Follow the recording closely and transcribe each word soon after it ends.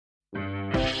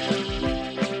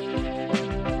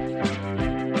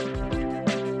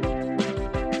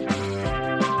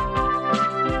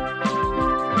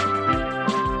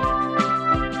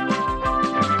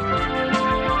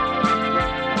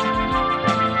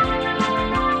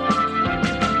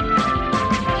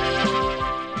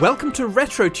Welcome to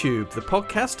RetroTube, the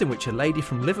podcast in which a lady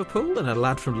from Liverpool and a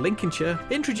lad from Lincolnshire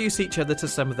introduce each other to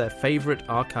some of their favourite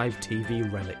archive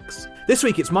TV relics. This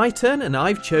week it's my turn, and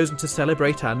I've chosen to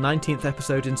celebrate our 19th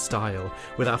episode in style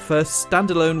with our first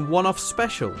standalone one-off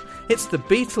special. It's the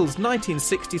Beatles'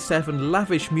 1967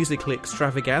 lavish musical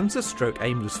extravaganza stroke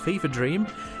aimless fever dream.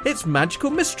 It's Magical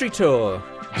Mystery Tour.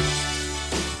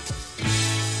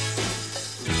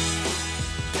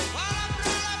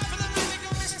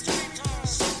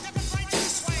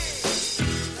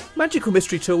 Magical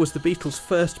Mystery Tour was the Beatles'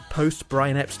 first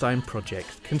post-Brian Epstein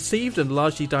project, conceived and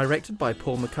largely directed by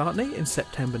Paul McCartney in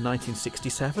September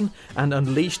 1967 and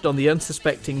unleashed on the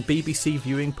unsuspecting BBC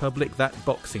viewing public that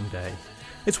Boxing Day.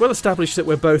 It's well established that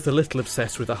we're both a little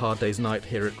obsessed with A Hard Day's Night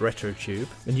here at RetroTube,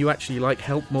 and you actually like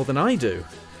Help more than I do.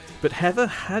 But Heather,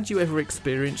 had you ever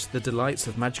experienced the delights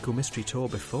of Magical Mystery Tour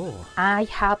before? I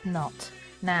had not.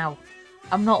 Now,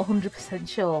 I'm not 100%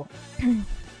 sure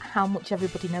how much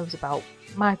everybody knows about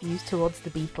my views towards the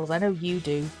Beatles. I know you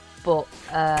do, but...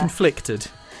 Conflicted.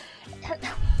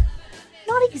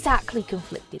 Not exactly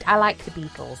conflicted. I like the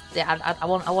Beatles. I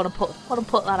want to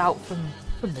put that out from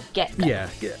the get-go. Yeah,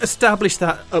 establish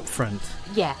that up front.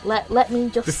 Yeah, let me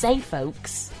just say,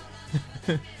 folks...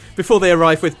 Before they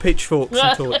arrive with pitchforks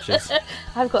and torches.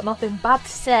 I've got nothing bad to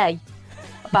say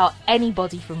about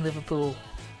anybody from Liverpool.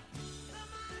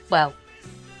 Well,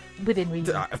 within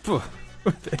reason.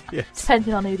 Yes.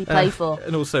 Depending on who they play for.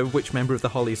 And also which member of the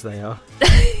Hollies they are.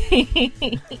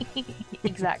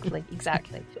 Exactly.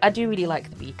 I do really like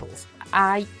the Beatles.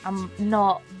 I am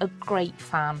not a great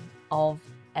fan of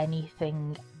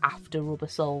anything after Rubber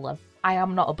Soul. I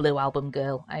am not a Blue Album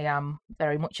girl. I am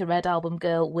very much a Red Album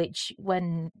girl, which,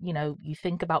 when, you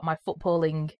think about my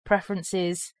footballing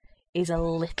preferences, is a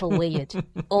little weird.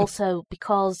 Also,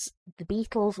 because the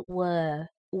Beatles were,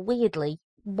 weirdly,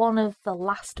 one of the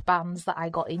last bands that I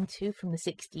got into from the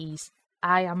 60s.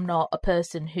 I am not a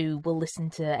person who will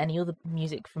listen to any other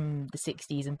music from the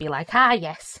 60s and be like,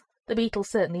 yes, the Beatles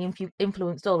certainly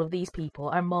influenced all of these people.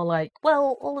 I'm more like,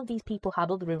 well, all of these people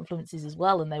had other influences as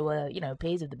well, and they were,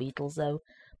 peers of the Beatles, so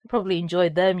they probably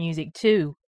enjoyed their music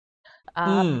too.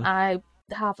 I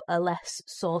have a less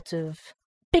sort of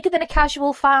bigger than a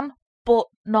casual fan, but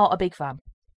not a big fan.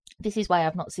 This is why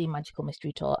I've not seen Magical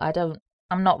Mystery Tour.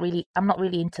 I'm not really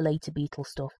into later Beatles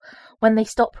stuff. When they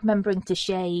stop remembering to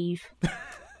shave,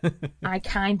 I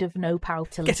kind of know how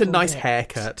to get a nice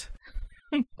haircut.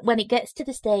 When it gets to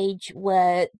the stage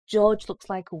where George looks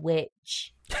like a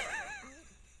witch,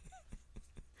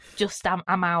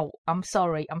 I'm out. I'm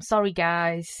sorry,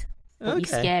 guys, but you're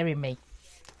scaring me.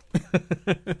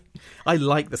 I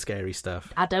like the scary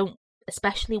stuff. I don't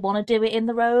especially want to do it in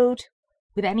the road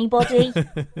with anybody.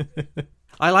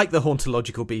 I like the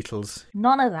hauntological Beatles.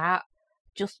 None of that.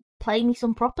 Just play me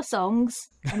some proper songs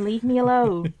and leave me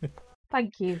alone.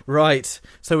 Thank you. Right.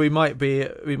 So we might be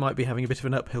having a bit of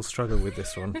an uphill struggle with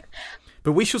this one.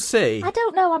 But we shall see. I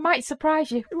don't know. I might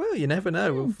surprise you. Well, you never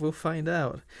know. We'll find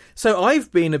out. So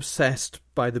I've been obsessed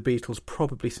by the Beatles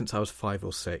probably since I was 5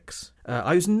 or 6.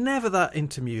 I was never that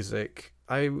into music.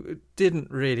 I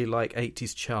didn't really like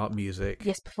 80s chart music.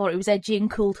 Yes, before it was edgy and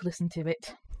cool to listen to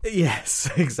it. Yes,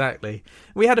 exactly.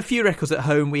 We had a few records at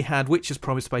home. We had Witches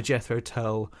Promised by Jethro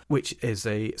Tull, which is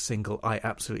a single I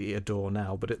absolutely adore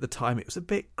now, but at the time it was a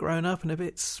bit grown up and a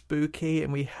bit spooky.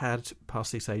 And we had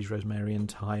Parsley, Sage, Rosemary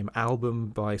and Thyme album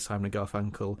by Simon &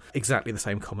 Garfunkel. Exactly the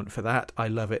same comment for that. I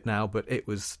love it now, but it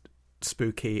was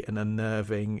spooky and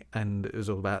unnerving, and it was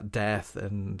all about death.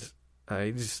 And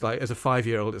just like, as a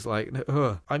 5-year-old, it's like,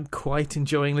 I'm quite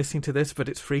enjoying listening to this, but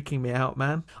it's freaking me out,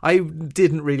 man. I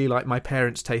didn't really like my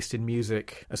parents' taste in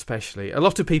music, especially. A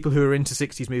lot of people who are into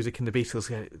 60s music and the Beatles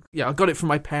go, yeah, I got it from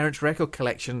my parents' record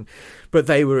collection, but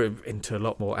they were into a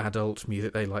lot more adult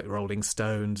music. They liked Rolling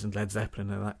Stones and Led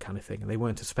Zeppelin and that kind of thing, and they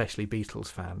weren't especially Beatles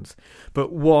fans.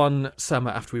 But one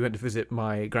summer after we went to visit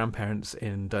my grandparents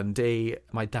in Dundee,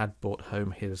 my dad brought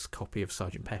home his copy of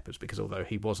Sgt. Pepper's, because although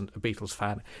he wasn't a Beatles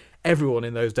fan, everyone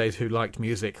in those days who liked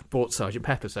music bought Sgt.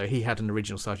 Pepper, so he had an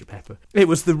original Sgt. Pepper. It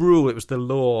was the rule, it was the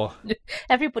law.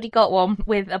 Everybody got one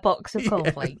with a box of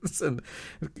cornflakes. Yes, and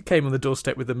came on the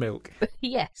doorstep with the milk.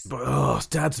 Yes. But,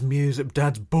 Dad's music,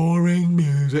 Dad's boring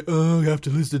music. Oh, you have to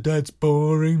listen to Dad's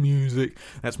boring music.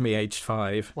 That's me, aged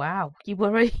 5. Wow, you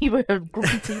were a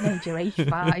grumpy teenager, aged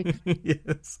 5.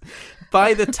 Yes.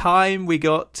 By the time we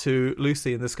got to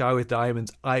Lucy in the Sky with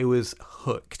Diamonds, I was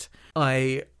hooked.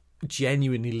 I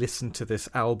genuinely listened to this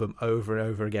album over and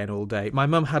over again all day. My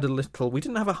mum had we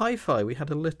didn't have a hi-fi, we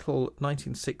had a little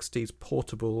 1960s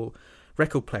portable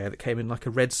record player that came in like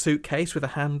a red suitcase with a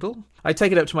handle. I'd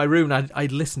take it up to my room and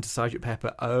I'd listen to Sgt.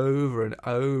 Pepper over and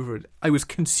over. And I was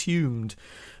consumed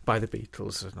by the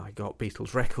Beatles, and I got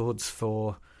Beatles records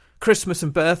for Christmas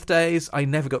and birthdays. I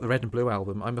never got the Red and Blue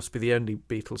album. I must be the only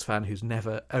Beatles fan who's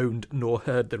never owned nor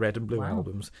heard the Red and Blue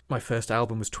albums. My first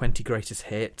album was 20 Greatest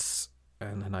Hits,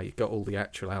 and then I got all the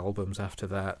actual albums after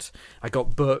that. I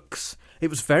got books.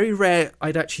 It was very rare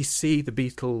I'd actually see the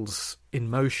Beatles in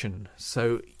motion,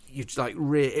 so you'd like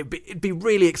it'd be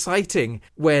really exciting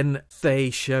when they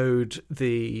showed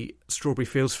the Strawberry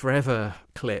Fields Forever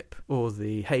clip or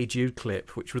the Hey Jude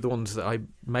clip, which were the ones that I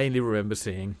mainly remember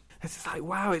seeing. It's like,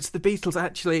 wow, it's the Beatles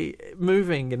actually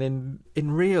moving and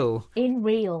in real. In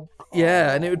real.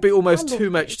 Yeah, and it would be almost too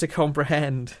much to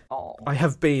comprehend. Oh. I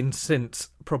have been, since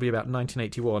probably about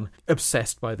 1981,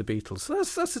 obsessed by the Beatles.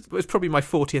 It's probably my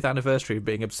 40th anniversary of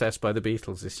being obsessed by the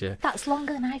Beatles this year. That's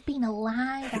longer than I've been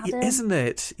alive, Adam. Isn't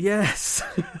it? Yes.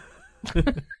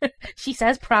 She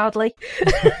says proudly.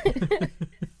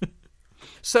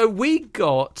 So we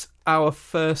got our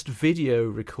first video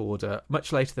recorder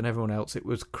much later than everyone else. It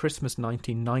was Christmas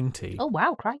 1990. Oh,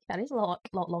 wow, crikey, that is a lot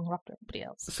longer after everybody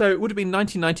else. So it would have been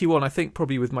 1991, I think,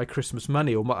 probably with my Christmas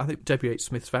money, or I think W.H.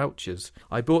 Smith's vouchers.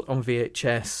 I bought on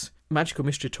VHS Magical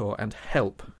Mystery Tour and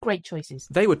Help. Great choices.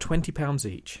 They were £20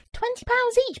 each. £20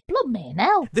 each? Blood me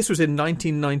now. This was in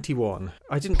 1991.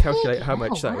 I didn't calculate how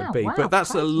much that would be, but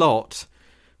that's crikey. a lot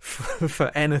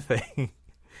for anything.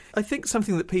 I think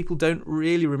something that people don't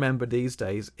really remember these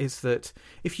days is that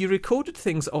if you recorded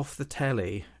things off the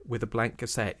telly with a blank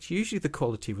cassette, usually the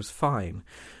quality was fine.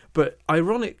 But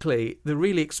ironically, the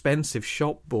really expensive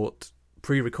shop-bought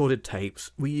pre-recorded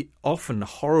tapes were often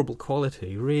horrible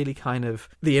quality, really kind of...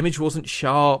 The image wasn't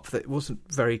sharp, it wasn't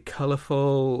very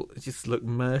colourful, it just looked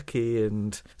murky.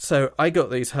 And so I got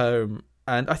these home,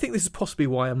 and I think this is possibly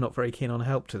why I'm not very keen on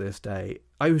Help to this day.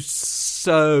 I was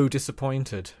so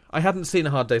disappointed. I hadn't seen A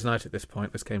Hard Day's Night at this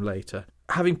point. This came later.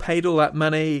 Having paid all that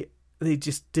money, they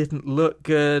just didn't look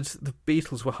good. The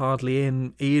Beatles were hardly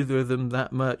in either of them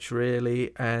that much,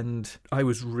 really, and I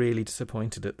was really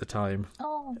disappointed at the time.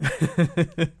 Oh.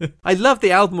 I loved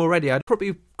the album already. I'd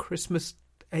probably Christmas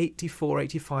 84,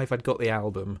 85, I'd got the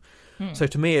album. So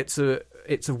to me, it's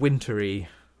a wintry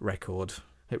record.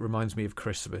 It reminds me of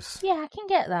Christmas. Yeah, I can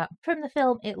get that. From the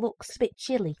film, it looks a bit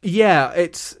chilly. Yeah,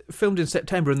 it's filmed in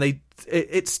September, and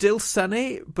it's still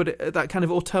sunny, but that kind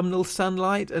of autumnal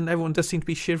sunlight, and everyone does seem to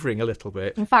be shivering a little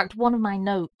bit. In fact, one of my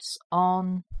notes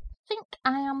on... I think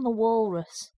I Am the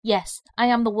Walrus. Yes, I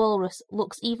Am the Walrus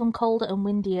looks even colder and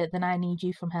windier than I Need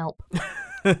You from Help.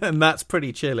 And that's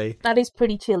pretty chilly. That is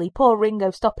pretty chilly. Poor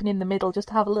Ringo stopping in the middle just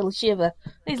to have a little shiver.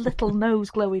 His little nose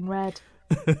glowing red.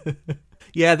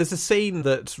 Yeah, there's a scene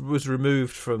that was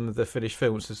removed from the finished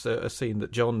film. It's a scene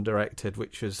that John directed,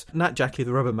 which was Nat Jackley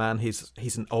the Rubber Man. He's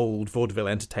an old vaudeville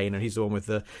entertainer. He's the one with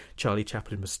the Charlie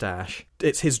Chaplin moustache.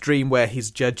 It's his dream where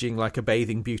he's judging like a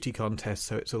bathing beauty contest.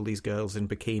 So it's all these girls in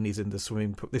bikinis in the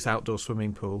swimming pool, this outdoor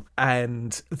swimming pool,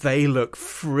 and they look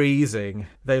freezing.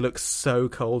 They look so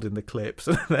cold in the clips.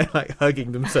 They're like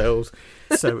hugging themselves.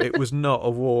 So it was not a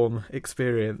warm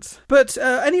experience. But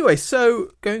anyway, so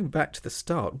going back to the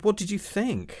start, what did you think?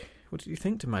 What did you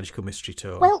think to Magical Mystery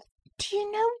Tour? Well, do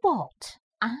you know what?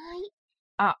 I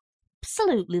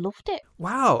absolutely loved it.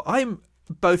 Wow, I'm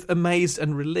both amazed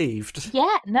and relieved.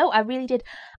 Yeah, no, I really did.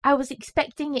 I was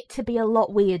expecting it to be a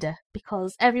lot weirder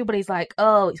because everybody's like,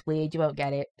 oh, it's weird, you won't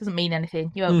get it. Doesn't mean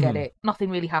anything, you won't get it. Nothing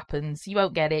really happens, you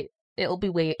won't get it. It'll be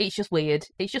weird. It's just weird.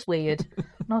 It's just weird.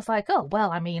 And I was like, oh,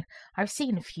 well, I mean, I've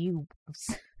seen a few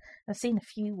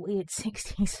weird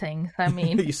 60s things. I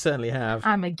mean... You certainly have.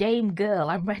 I'm a game girl.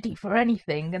 I'm ready for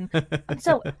anything. And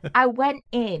so I went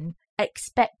in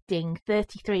expecting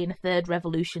 33 1/3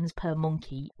 revolutions per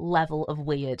monkey level of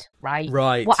weird, right?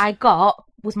 Right. What I got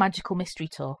was Magical Mystery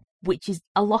Tour, which is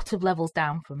a lot of levels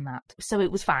down from that. So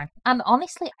it was fine. And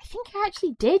honestly, I think I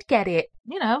actually did get it.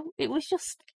 You know, it was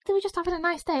just... They were just having a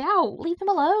nice day out. Leave them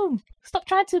alone. Stop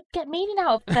trying to get meaning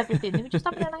out of everything. They were just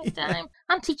having a nice time.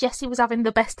 Auntie Jessie was having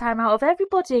the best time out of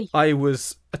everybody. I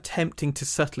was attempting to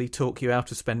subtly talk you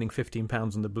out of spending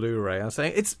 £15 on the Blu-ray. I was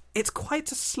saying, it's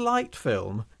quite a slight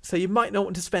film, so you might not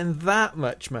want to spend that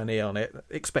much money on it,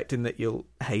 expecting that you'll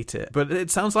hate it. But it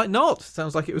sounds like not. It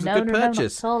sounds like it was a good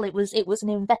purchase. No, not at all. It was an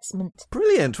investment.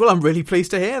 Brilliant. Well, I'm really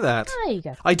pleased to hear that. There you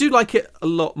go. I do like it a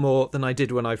lot more than I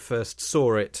did when I first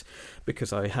saw it,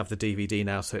 because I have the DVD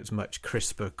now, so it's much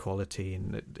crisper quality,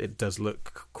 and it does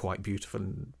look quite beautiful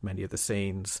in many of the scenes.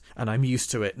 means, and I'm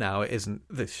used to it now. It isn't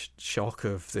the shock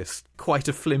of this quite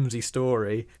a flimsy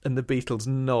story, and the Beatles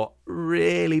not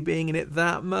really being in it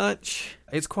that much.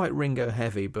 It's quite Ringo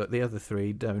heavy, but the other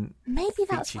three don't. Maybe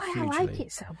that's feature why I hugely. like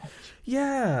it so much.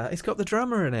 Yeah, it's got the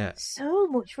drummer in it. So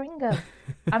much Ringo.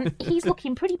 And he's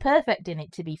looking pretty perfect in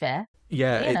it, to be fair.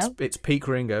 Yeah, it's peak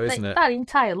Ringo, isn't it? That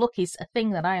entire look is a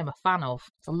thing that I am a fan of.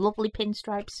 It's a lovely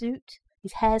pinstripe suit.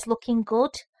 His hair's looking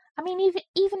good. I mean,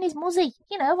 even his muzzy,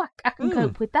 I can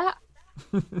cope with that.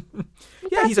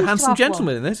 Yeah, he's a handsome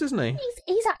gentleman in this, isn't he?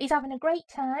 He's having a great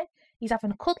time. He's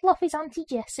having a cuddle off his Auntie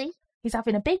Jessie. He's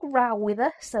having a big row with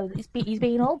her, so he's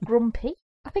being all grumpy.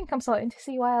 I think I'm starting to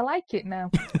see why I like it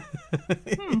now.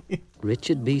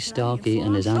 Richard B. Starkey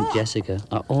and his Aunt Jessica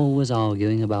are always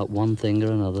arguing about one thing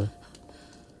or another.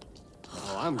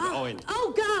 Oh, I'm going.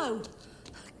 Oh, go!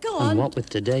 Go on. And what with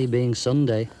today being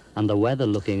Sunday and the weather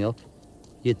looking up,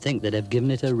 you'd think they'd have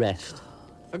given it a rest.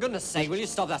 For goodness sake, will you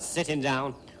stop that sitting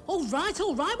down? All right,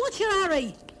 what's your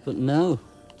hurry? But no,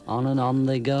 on and on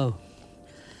they go,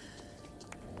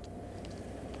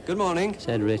 Good morning.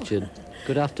 said Richard.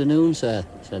 Good afternoon, sir,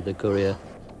 said the courier.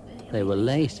 They were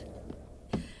late.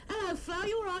 Hello, Flo,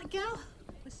 you all right, girl?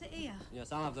 We'll sit here.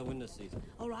 Yes, I'll have the window seat.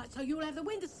 All right, so you'll have the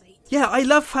window seat. Yeah, I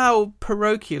love how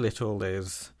parochial it all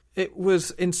is. It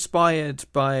was inspired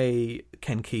by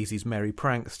Ken Kesey's Merry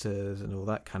Pranksters and all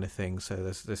that kind of thing. So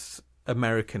there's this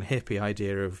American hippie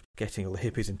idea of getting all the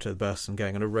hippies into the bus and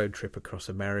going on a road trip across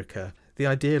America. The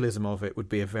idealism of it would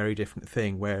be a very different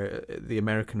thing, where the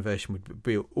American version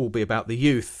would all be about the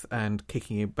youth and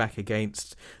kicking it back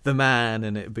against the man,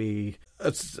 and it'd be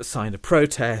a sign of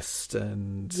protest.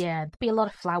 And Yeah, there'd be a lot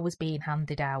of flowers being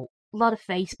handed out, a lot of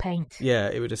face paint. yeah,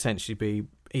 it would essentially be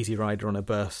Easy Rider on a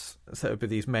bus. So it would be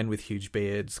these men with huge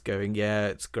beards going, yeah,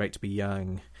 it's great to be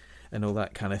young, and all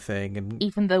that kind of thing. And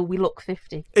Even though we look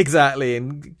 50. exactly,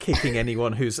 and kicking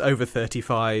anyone who's over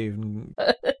 35. And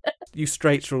you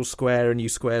straights are all square and you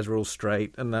squares are all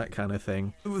straight, and that kind of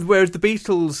thing. Whereas the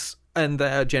Beatles and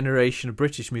their generation of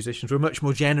British musicians were much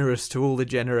more generous to all the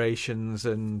generations,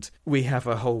 and we have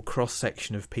a whole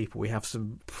cross-section of people. We have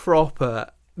some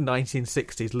proper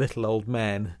 1960s little old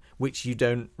men, which you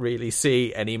don't really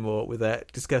see anymore, with their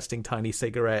disgusting tiny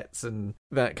cigarettes and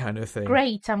that kind of thing.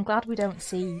 Great, I'm glad we don't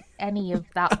see any of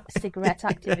that cigarette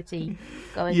activity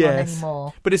going on Yes.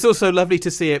 anymore. But it's also lovely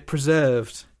to see it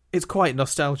preserved. It's quite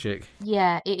nostalgic.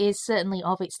 Yeah, it is certainly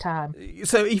of its time.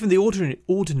 So even the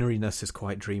ordinariness is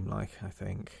quite dreamlike, I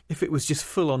think. If it was just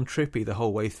full-on trippy the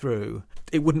whole way through,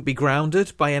 it wouldn't be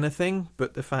grounded by anything,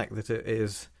 but the fact that it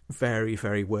is very,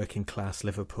 very working-class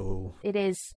Liverpool. It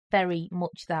is very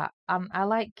much that. I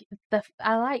like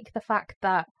the fact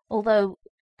that although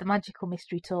the Magical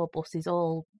Mystery Tour bus is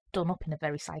all done up in a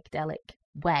very psychedelic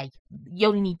way, you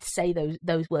only need to say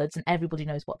those words and everybody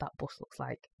knows what that bus looks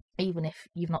like, even if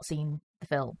you've not seen the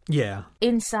film. Yeah,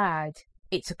 Inside,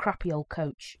 it's a crappy old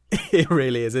coach. it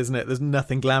really is, isn't it? There's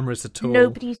nothing glamorous at all.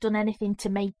 Nobody's done anything to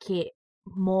make it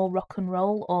more rock and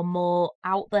roll or more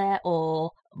out there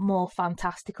or more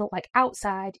fantastical. Like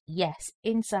outside, yes.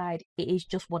 Inside, it is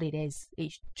just what it is.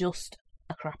 It's just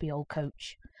a crappy old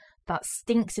coach that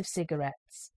stinks of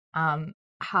cigarettes and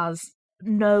has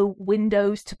no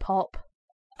windows to pop.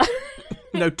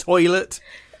 No toilet.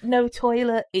 No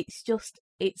toilet. It's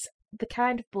the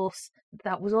kind of bus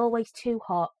that was always too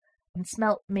hot and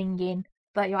smelt minging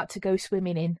that you had to go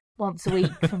swimming in once a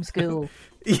week from school.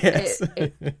 Yes.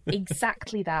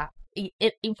 Exactly that.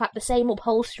 In fact, the same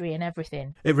upholstery and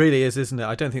everything. It really is, isn't it?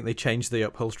 I don't think they changed the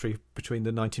upholstery between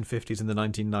the 1950s and the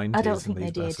 1990s. I don't think in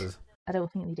they these did. buses. I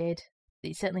don't think they did.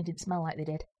 It certainly didn't smell like they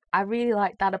did. I really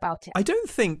like that about it. I don't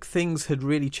think things had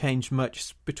really changed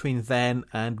much between then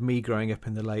and me growing up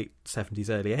in the late 70s,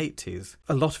 early 80s.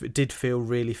 A lot of it did feel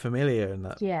really familiar, in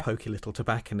that pokey little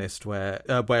tobacconist where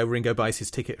Ringo buys his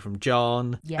ticket from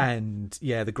John, and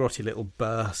the grotty little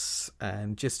bus,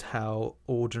 and just how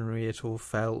ordinary it all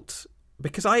felt.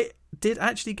 Because I did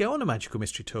actually go on a Magical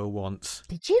Mystery Tour once.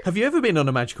 Did you? Have you ever been on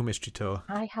a Magical Mystery Tour?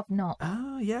 I have not.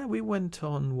 Oh, yeah, we went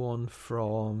on one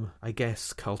from, I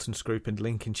guess, Carlton Scroop in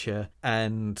Lincolnshire.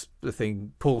 And the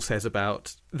thing Paul says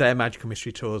about their Magical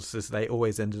Mystery Tours is they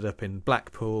always ended up in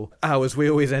Blackpool. Ours, we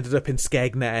always ended up in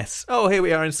Skegness. Oh, here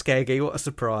we are in Skeggy, what a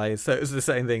surprise. So it was the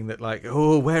same thing that, like,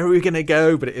 oh, where are we going to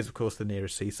go? But it is, of course, the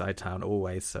nearest seaside town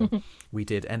always. So we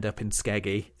did end up in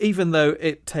Skeggy. Even though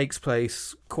it takes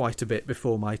place quite a bit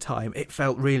before my time, it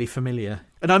felt really familiar.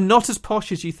 And I'm not as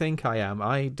posh as you think I am.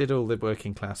 I did all the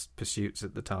working class pursuits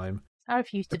at the time. I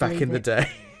refuse to back believe in the it. day.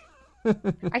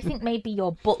 I think maybe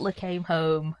your butler came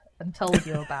home and told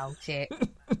you about it.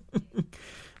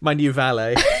 My new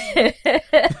valet.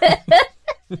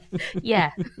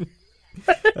 Yeah.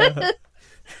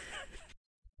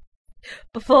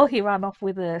 Before he ran off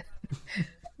with a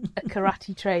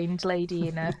karate-trained lady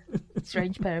in a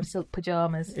strange pair of silk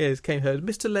pyjamas. Yes, came heard.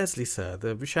 Mr. Leslie, sir,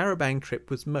 the Charabanc trip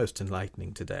was most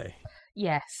enlightening today.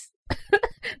 Yes.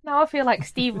 Now I feel like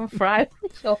Stephen Fry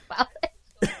with your ballet.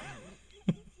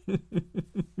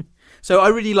 So I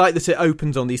really like that it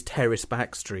opens on these terrace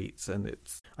back streets, and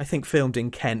it's, I think, filmed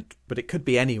in Kent, but it could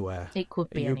be anywhere. It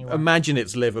could be anywhere. Imagine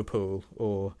it's Liverpool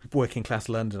or working class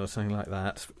London or something like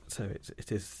that. So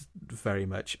it is very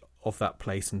much of that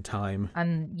place and time.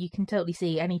 And you can totally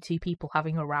see any two people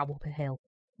having a row up a hill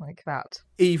like that.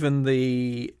 Even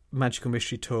the Magical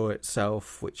Mystery Tour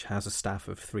itself, which has a staff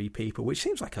of 3 people, which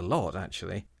seems like a lot,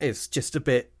 actually, is just a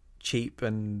bit cheap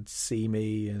and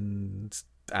seamy and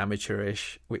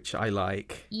amateurish, which I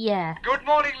like. Yeah. Good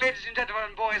morning, ladies and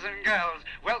gentlemen, boys and girls.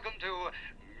 Welcome to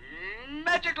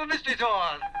Magical Mystery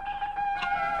Tours.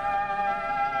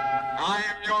 I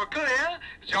am your courier,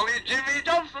 Jolly Jimmy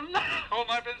Johnson. All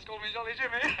my friends call me Jolly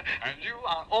Jimmy, and you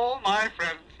are all my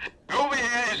friends. Over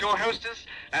here is your hostess,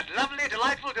 that lovely,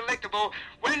 delightful, delectable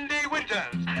Wendy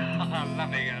Winters.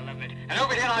 Lovely girl, lovely. And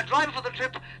over here, our driver for the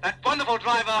trip, that wonderful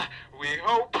driver, we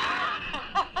hope.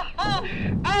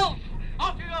 Alf!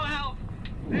 Off you go, Alf!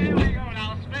 There we go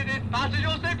now, splendid. Fasten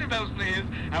your safety belts, please.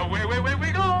 Away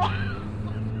we go!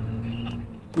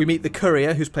 We meet the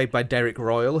courier, who's played by Derek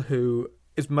Royal, who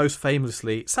is most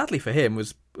famously, sadly for him,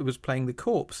 was playing the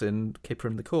corpse in Kipper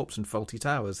and the Corpse and Fawlty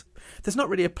Towers. There's not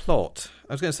really a plot.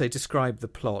 I was going to say describe the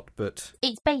plot, but...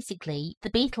 It's basically, the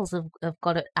Beatles have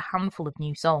got a handful of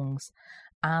new songs,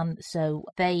 and so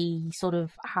they sort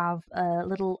of have a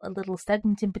little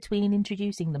segment in between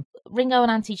introducing them. Ringo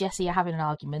and Auntie Jessie are having an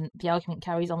argument. The argument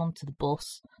carries on onto the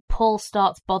bus. Paul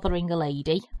starts bothering a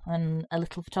lady, and a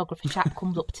little photographer chap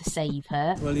comes up to save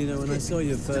her. Well, you know, when I saw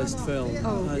your first film,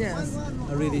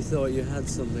 I really thought you had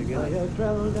something in it.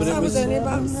 But it was only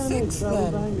about 6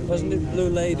 then. Wasn't it Blue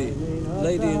Lady?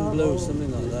 Lady in Blue,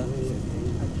 something like that.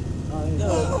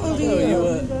 No,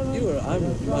 you were.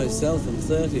 I'm myself. I'm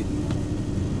 30.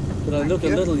 But I look a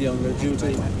little younger due to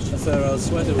a Pharaoh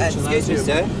sweater, which excuse me,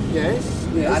 sir. Yes?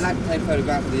 I'd like to take a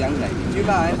photograph of the young lady. Do you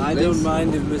mind? I don't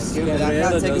mind if Miss Gabriella I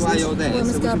can't take it does while it. you're there. Well,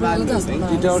 Miss so would you Gabriella mind doesn't moving?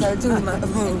 mind, You don't- so it doesn't matter.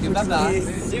 Thank you, bye-bye.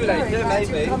 See you later,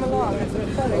 maybe. Come along.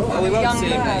 Oh, we won't see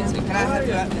you later. Can I have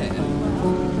you up there?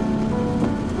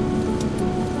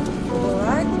 All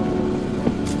right.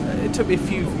 It took me a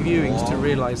few viewings to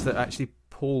realise that actually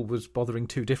Paul was bothering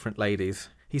 2 different ladies.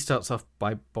 He starts off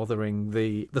by bothering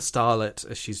the starlet,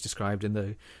 as she's described in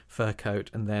the fur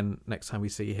coat, and then next time we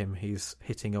see him, he's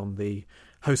hitting on the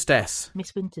hostess.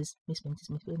 Miss Winters.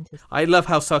 I love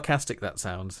how sarcastic that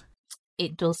sounds.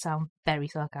 It does sound very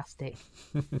sarcastic.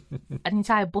 An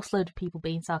entire busload of people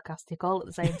being sarcastic all at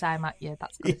the same time at you,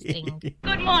 that's got to sting.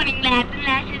 Good morning, lads and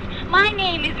lasses. My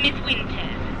name is Miss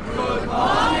Winters. Good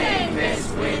morning,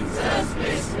 Miss Winters,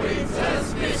 Miss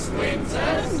Winters, Miss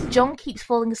Winters. John keeps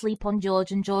falling asleep on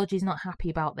George, and George is not happy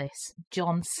about this.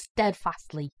 John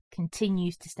steadfastly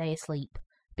continues to stay asleep,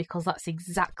 because that's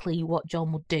exactly what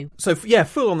John would do. So, yeah,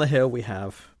 Fool on the Hill we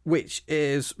have, which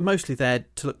is mostly there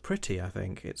to look pretty, I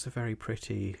think. It's a very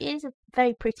pretty... It is a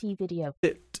very pretty video.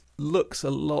 It looks a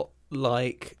lot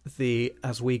like the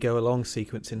As We Go Along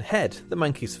sequence in Head, the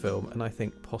Monkees film, and I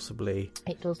think possibly...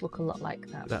 It does look a lot like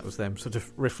that. That was them sort of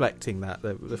reflecting that,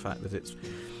 the fact that it's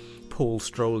Paul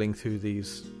strolling through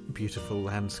these beautiful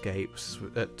landscapes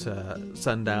at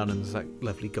sundown, and there's that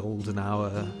lovely golden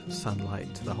hour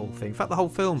sunlight to the whole thing. In fact, the whole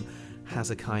film has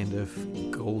a kind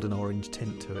of golden orange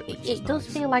tint to it. It does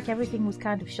feel like everything was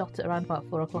kind of shot at around about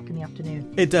 4 o'clock in the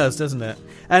afternoon. It does, doesn't it?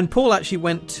 And Paul actually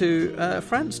went to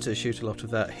France to shoot a lot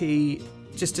of that. He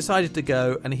just decided to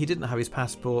go, and he didn't have his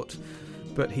passport,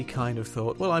 but he kind of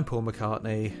thought, well, I'm Paul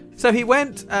McCartney. So he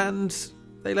went, and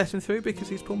they let him through because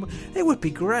he's Paul McCartney. It would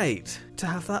be great to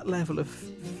have that level of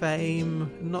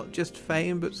fame, not just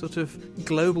fame, but sort of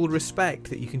global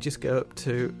respect, that you can just go up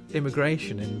to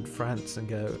immigration in France and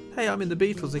go, hey, I'm in the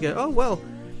Beatles. They go, oh, well,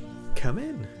 come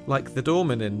in. Like the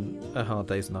doorman in A Hard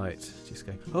Day's Night. Just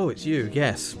going, oh, it's you.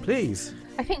 Yes, please.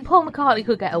 I think Paul McCartney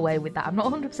could get away with that. I'm not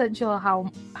 100% sure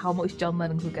how much John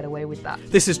Lennon could get away with that.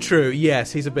 This is true,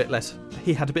 yes. He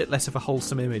had a bit less of a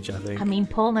wholesome image, I think. I mean,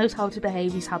 Paul knows how to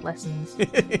behave. He's had lessons.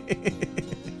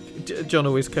 John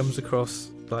always comes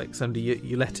across like somebody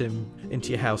you let him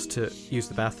into your house to use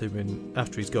the bathroom, and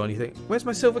after he's gone you think, where's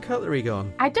my silver cutlery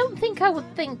gone? I don't think I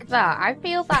would think that. I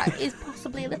feel that is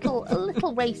possibly a little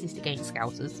racist against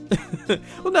Scousers.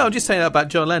 Well, no, I'm just saying that about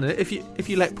John Lennon. If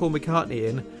you let Paul McCartney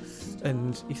in,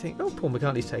 And you think, oh, Paul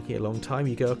McCartney's taking a long time.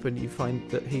 You go up and you find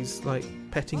that he's like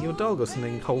petting your dog or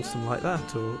something wholesome like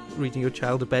that, or reading your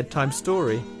child a bedtime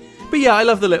story. But yeah, I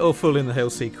love the little Fool in the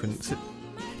Hill sequence.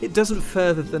 It doesn't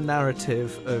further the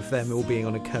narrative of them all being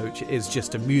on a coach. It is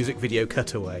just a music video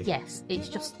cutaway. Yes, it's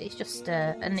just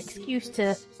an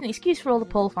excuse for all the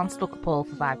Paul fans stuck at Paul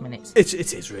for 5 minutes. It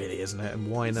is really, isn't it? And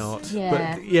why not?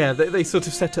 Yeah. But yeah, they sort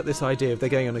of set up this idea of they're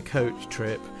going on a coach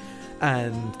trip,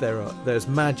 and there's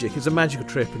magic. It's a magical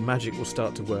trip, and magic will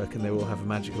start to work, and they will have a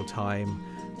magical time.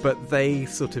 But they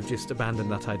sort of just abandon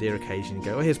that idea occasionally and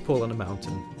go, oh, here's Paul on a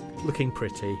mountain, looking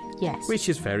pretty. Yes. Which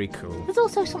is very cool. There's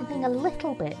also something a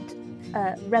little bit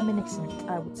reminiscent,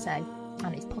 I would say,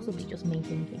 and it's possibly just me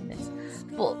thinking this,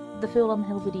 but the Fool on the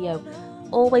Hill video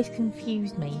always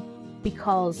confused me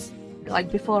because,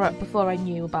 like, before I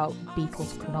knew about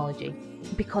Beatles chronology,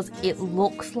 because it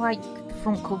looks like the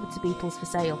front cover to Beatles for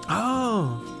Sale.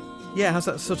 Oh, yeah, it has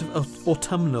that sort of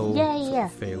autumnal sort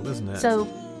of feel, doesn't it? So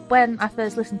when I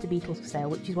first listened to Beatles for Sale,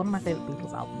 which is one of my favourite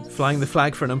Beatles albums, flying the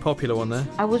flag for an unpopular one there,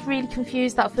 I was really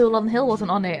confused that Fool on the Hill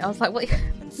wasn't on it. I was like, what are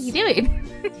you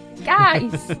doing?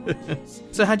 Guys!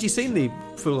 So had you seen the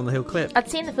Fool on the Hill clip? I'd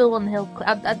seen the Fool on the Hill clip.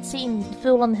 I'd seen the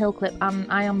Fool on the Hill clip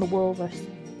and I Am the Walrus.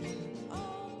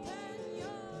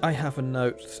 I have a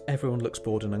note, everyone looks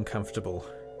bored and uncomfortable,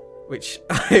 which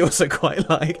I also quite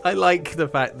like. I like the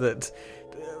fact that,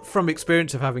 from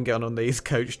experience of having gone on these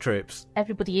coach trips,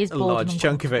 everybody is bored a large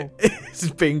chunk of it is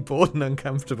being bored and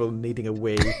uncomfortable and needing a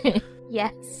wee.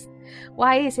 Yes.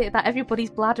 Why is it that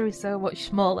everybody's bladder is so much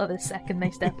smaller the second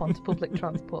they step onto public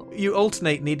transport? You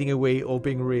alternate needing a wee or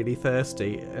being really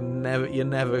thirsty, and you're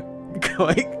never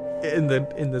quite in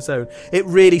the zone. It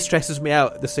really stresses me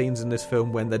out, the scenes in this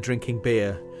film when they're drinking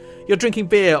beer. You're drinking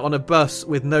beer on a bus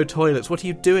with no toilets. What are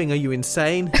you doing? Are you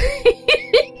insane?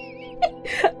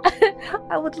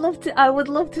 I would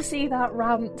love to see that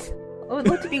rant. I would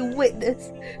love to be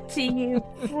witness to you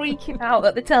freaking out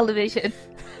at the television.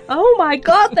 Oh my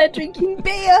God, they're drinking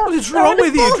beer! What is wrong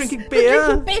with you, drinking beer?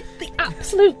 They're drinking beer, the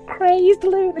absolute crazed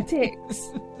lunatics.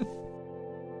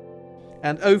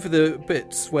 And over the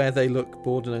bits where they look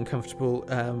bored and uncomfortable,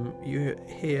 you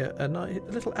hear a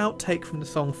little outtake from the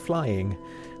song Flying,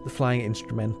 the Flying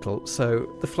instrumental.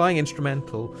 So the Flying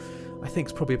instrumental, I think,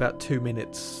 is probably about 2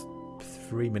 minutes,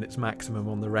 3 minutes maximum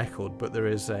on the record, but there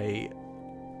is a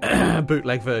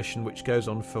bootleg version which goes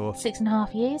on for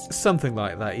 6.5 years, something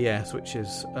like that, yes, which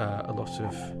is a lot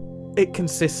of, it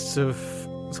consists of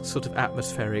sort of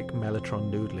atmospheric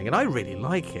Mellotron noodling, and I really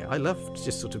like it. I love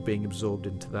just sort of being absorbed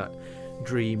into that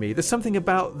dreamy, there's something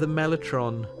about the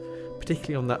Mellotron,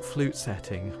 particularly on that flute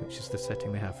setting, which is the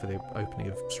setting they have for the opening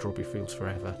of Strawberry Fields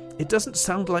Forever. It doesn't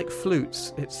sound like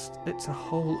flutes, it's a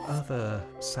whole other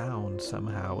sound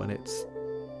somehow, and it's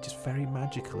just very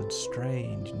magical and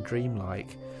strange and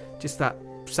dreamlike. Just that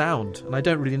sound. And I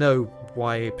don't really know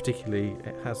why particularly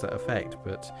it has that effect,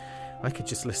 but I could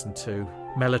just listen to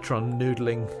Mellotron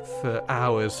noodling for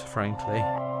hours, frankly.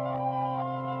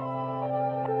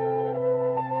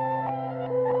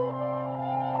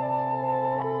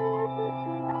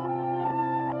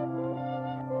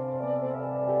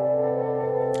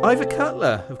 Ivor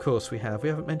Cutler, of course, we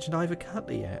haven't mentioned Ivor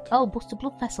Cutler yet. Oh, Buster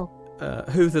Bloodvessel.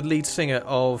 Who the lead singer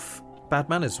of Bad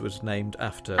Manners was named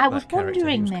after. I was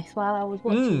wondering this while I was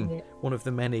watching it. One of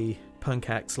the many punk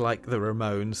acts like the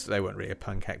Ramones. They weren't really a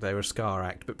punk act, they were a ska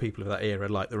act, but people of that era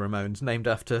like the Ramones, named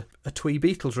after a twee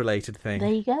Beatles related thing.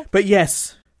 There you go. But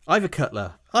yes, Ivor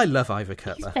Cutler. I love Ivor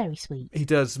Cutler. He's very sweet. He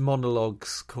does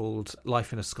monologues called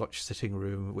Life in a Scotch Sitting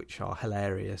Room, which are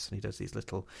hilarious, and he does these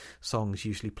little songs,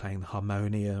 usually playing the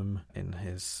harmonium in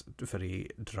his very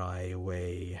dry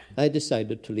way. I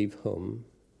decided to leave home.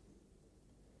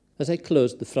 As I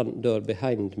closed the front door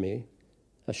behind me,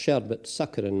 a sherbet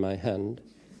sucker in my hand,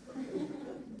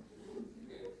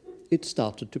 it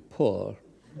started to pour.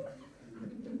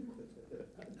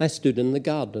 I stood in the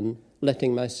garden,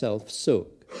 letting myself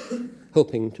soak,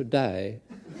 hoping to die.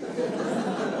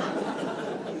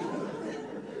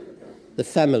 The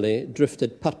family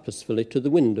drifted purposefully to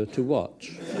the window to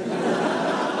watch.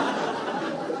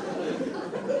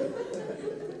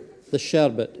 The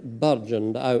sherbet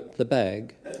burgeoned out the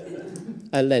bag.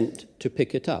 I leant to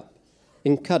pick it up,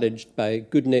 encouraged by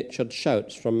good-natured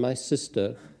shouts from my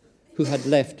sister, who had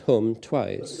left home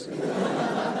twice.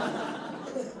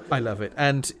 I love it.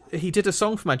 And he did a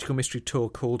song for Magical Mystery Tour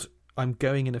called I'm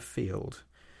Going in a Field,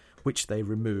 which they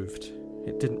removed.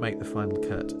 It didn't make the final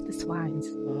cut. The Swines.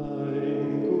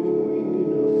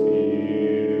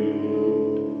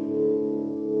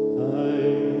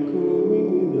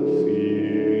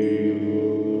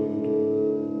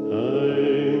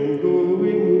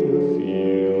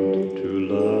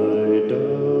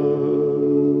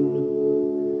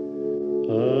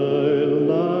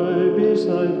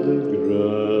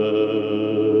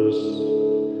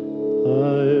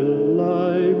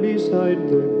 beside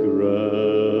the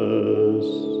grass.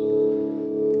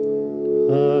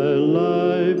 I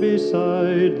lie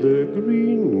beside the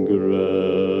green grass.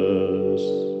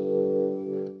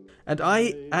 And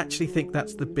I actually think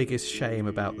that's the biggest shame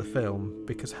about the film,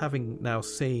 because having now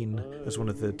seen, as one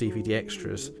of the DVD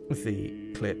extras,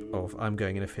 the clip of I'm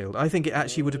Going in a Field, I think it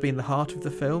actually would have been the heart of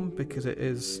the film, because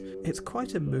it's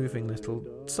quite a moving little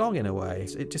song in a way.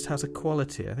 It just has a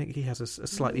quality. I think he has a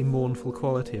slightly mournful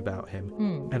quality about him.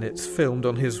 And it's filmed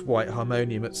on his white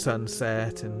harmonium at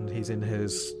sunset, and he's in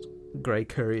his grey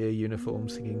courier uniform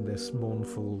singing this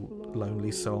mournful, lonely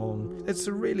song. It's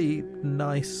a really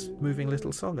nice, moving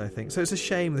little song, I think. So it's a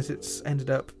shame that it's ended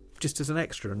up just as an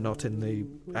extra and not in the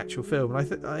actual film.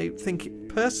 And I think,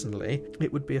 personally,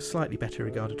 it would be a slightly better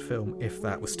regarded film if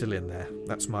that was still in there.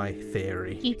 That's my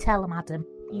theory. You tell him, Adam.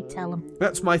 You tell him.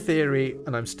 That's my theory,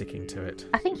 and I'm sticking to it.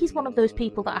 I think he's one of those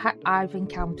people that I've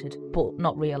encountered, but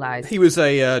not realised. He was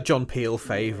a John Peel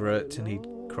favourite, and he'd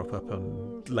crop up on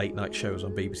late night shows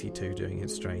on BBC Two doing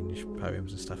his strange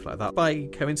poems and stuff like that. By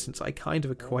coincidence, I kind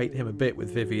of equate him a bit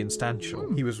with Vivian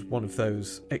Stanshall. He was one of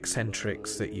those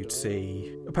eccentrics that you'd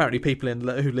see. Apparently people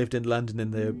who lived in London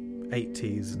in the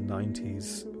 80s and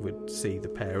 90s would see the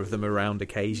pair of them around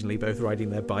occasionally, both riding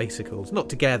their bicycles, not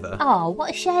together. Oh, what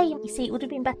a shame. You see, it would have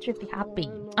been better if they had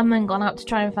been, and then gone out to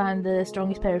try and find the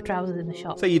strongest pair of trousers in the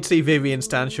shop. So you'd see Vivian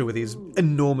Stanshall with his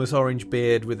enormous orange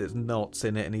beard with its knots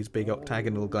in it and his big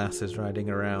octagonal glasses riding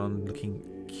around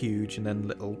looking huge, and then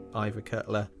little Ivor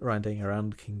Cutler riding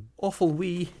around looking awful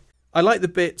wee. I like the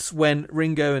bits when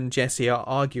Ringo and Jessie are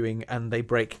arguing and they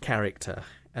break character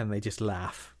and they just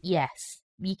laugh. Yes.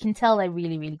 You can tell they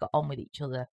really, really got on with each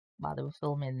other while they were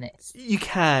filming this. You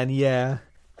can, yeah.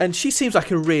 And she seems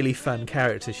like a really fun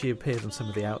character. She appears on some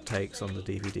of the outtakes on the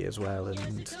DVD as well.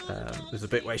 And there's a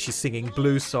bit where she's singing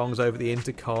blues songs over the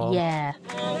intercom. Yeah.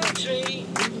 But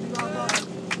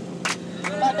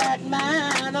that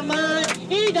man of mine,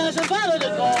 he doesn't bother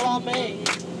to call on me.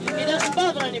 He doesn't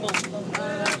bother anymore.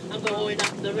 I'm going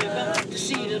up the river to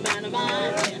see the man of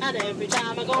mine. And every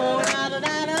time I go,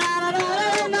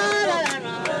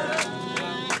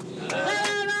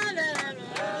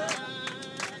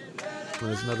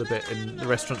 there's another bit in the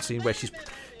restaurant scene where she's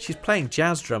playing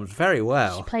jazz drums very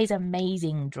well. She plays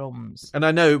amazing drums. And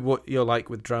I know what you're like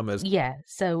with drummers. Yeah,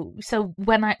 so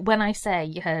when I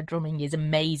say her drumming is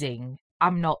amazing,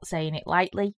 I'm not saying it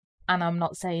lightly, and I'm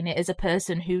not saying it as a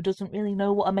person who doesn't really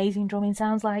know what amazing drumming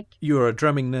sounds like. You're a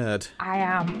drumming nerd. I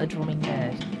am a drumming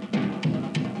nerd.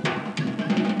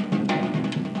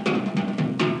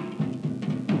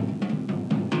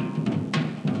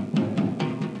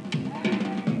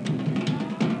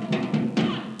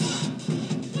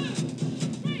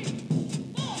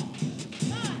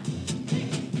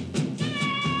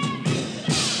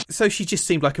 So she just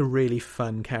seemed like a really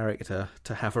fun character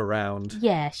to have around.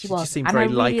 Yeah, she was. Just seemed and very I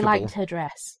really likeable. liked her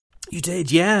dress. You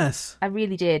did, yes. I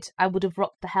really did. I would have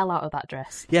rocked the hell out of that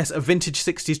dress. Yes, a vintage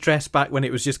 60s dress back when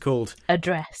it was just called... a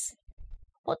dress.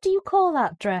 What do you call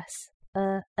that dress?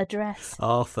 A dress.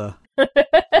 Arthur.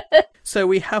 So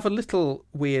we have a little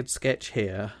weird sketch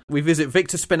here. We visit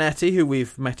Victor Spinetti, who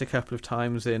we've met a couple of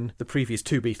times in the previous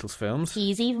two Beatles films.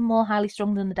 He's even more highly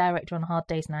strung than the director on A Hard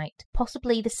Day's Night.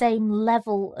 Possibly the same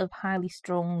level of highly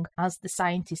strung as the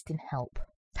scientist in Help.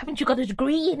 Haven't you got a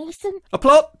degree in Easton? A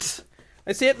plot!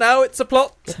 I see it now, it's a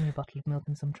plot! Give me a bottle of milk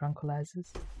and some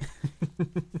tranquilizers.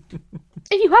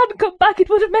 If you hadn't come back, it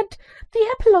would have meant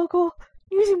the epilogue or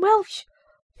news in Welsh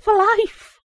for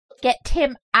life. Get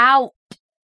him out.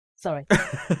 Sorry.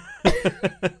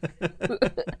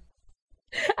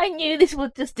 I knew this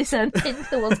would just descend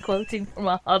into us quoting from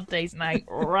A Hard Day's Night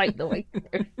right the way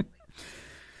through.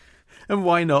 And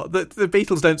why not? The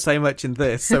Beatles don't say much in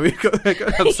this, so we've got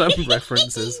to have some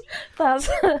references.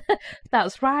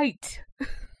 That's right.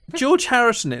 George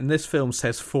Harrison in this film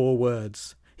says 4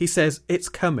 words. He says, "It's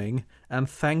coming," and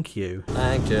 "thank you."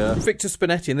 Thank you. Victor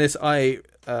Spinetti in this, I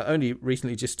only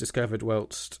recently just discovered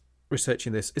whilst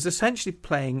researching this, is essentially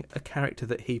playing a character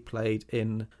that he played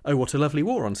in Oh, What a Lovely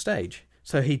War on stage.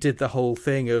 So he did the whole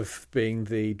thing of being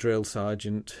the drill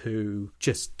sergeant who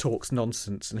just talks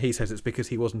nonsense, and he says it's because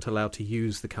he wasn't allowed to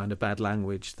use the kind of bad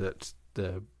language that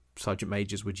the sergeant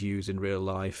majors would use in real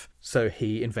life. So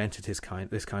he invented this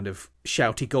kind of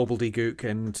shouty gobbledygook,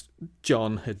 and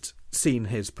John had seen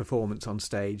his performance on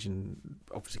stage, and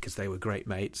obviously because they were great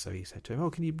mates, so he said to him, "Oh,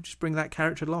 can you just bring that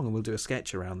character along and we'll do a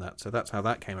sketch around that?" So that's how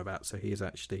that came about. So he is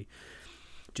actually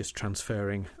just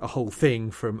transferring a whole thing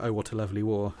from Oh, What a Lovely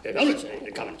War.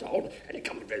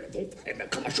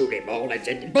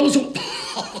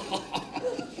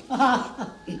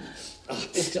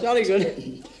 It's jolly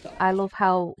good. I love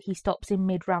how he stops in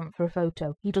mid-rant for a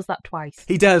photo. He does that twice.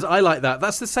 He does. I like that.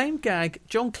 That's the same gag.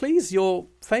 John Cleese, your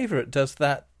favourite, does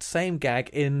that same gag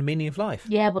in Meaning of Life.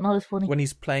 Yeah, but not as funny. When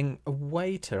he's playing a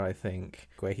waiter, I think,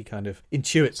 where he kind of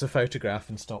intuits a photograph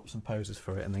and stops and poses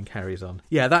for it and then carries on.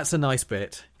 Yeah, that's a nice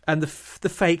bit. And the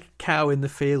fake cow in the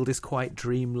field is quite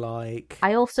dreamlike.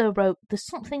 I also wrote, there's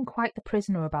something quite The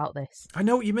Prisoner about this. I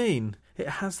know what you mean. It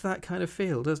has that kind of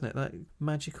feel, doesn't it? That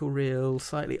magical real,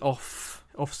 slightly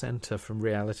off-centre from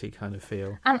reality kind of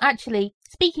feel. And actually,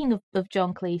 speaking of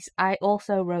John Cleese, I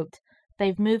also wrote,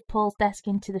 they've moved Paul's desk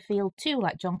into the field too,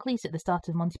 like John Cleese at the start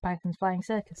of Monty Python's Flying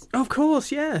Circus. Of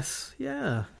course, yes.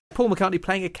 Yeah. Paul McCartney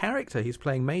playing a character. He's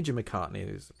playing Major McCartney,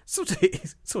 who's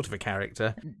sort of a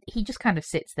character. He just kind of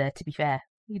sits there, to be fair.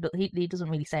 He doesn't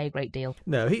really say a great deal.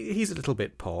 No, he's a little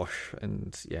bit posh,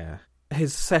 and yeah.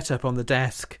 His setup on the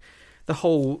desk, the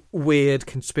whole weird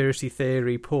conspiracy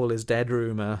theory Paul is dead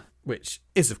rumour, which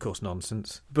is of course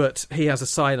nonsense, but he has a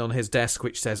sign on his desk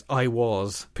which says, I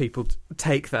was. People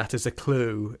take that as a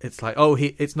clue. It's like, oh,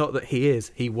 it's not that he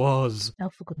is, he was. Oh,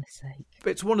 for goodness sake.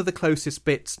 It's one of the closest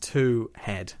bits to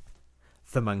Head,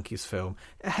 the Monkees film.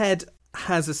 Head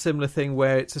has a similar thing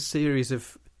where it's a series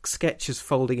of sketches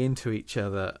folding into each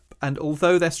other, and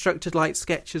although they're structured like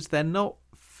sketches, they're not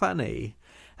funny.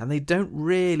 And they don't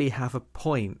really have a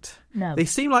point. No. They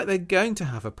seem like they're going to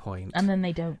have a point. And then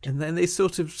they don't. And then they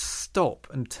sort of stop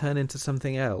and turn into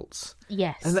something else.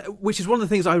 Yes. And which is one of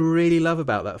the things I really love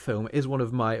about that film. It is one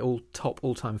of my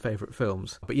all-time favourite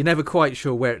films. But you're never quite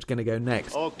sure where it's going to go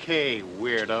next. Okay,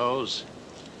 weirdos.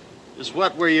 Just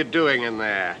what were you doing in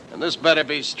there? And this better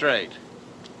be straight.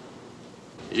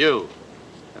 You.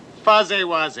 Fuzzy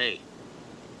Wuzzy.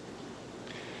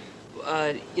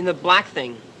 In the black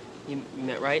thing. You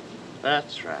meant, right?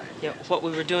 That's right. Yeah, what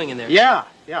we were doing in there. Yeah.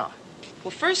 Well,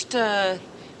 first it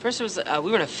was, we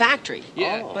were in a factory.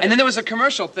 Yeah. Oh. And then there was a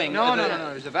commercial thing. No,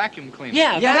 it was a vacuum cleaner.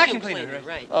 Yeah, vacuum cleaner,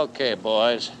 right. Okay,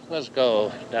 boys, let's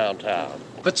go downtown.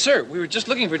 But, sir, we were just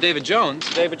looking for David Jones.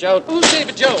 David Jones? Who's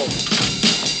David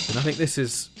Jones? And I think this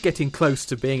is getting close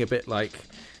to being a bit like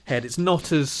Head. It's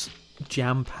not as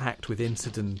jam-packed with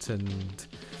incident, and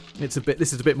this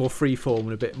is a bit more freeform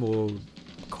and a bit more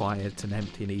quiet and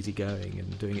empty and easygoing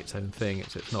and doing its own thing.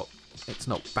 It's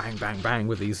not bang bang bang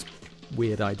with these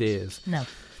weird ideas.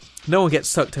 No one gets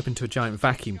sucked up into a giant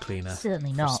vacuum cleaner.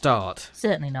 Certainly not. For a start.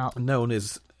 Certainly not. And no one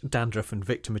is dandruff and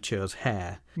Victor Mature's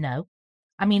hair. No.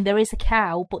 I mean, there is a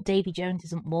cow, but Davy Jones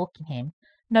isn't walking him.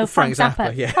 No, Frank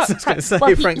Zappa. Yes, I was going to say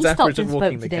Frank Zappa isn't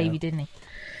walking the cow. Davy, didn't he?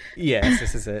 Yes,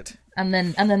 this is it. And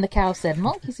then the cow said,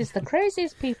 "Monkeys is the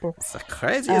craziest people." It's the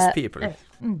craziest people.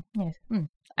 Yes.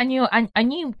 I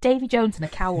knew Davy Jones and a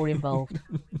cow were involved.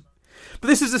 But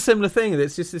this is a similar thing.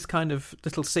 It's just this kind of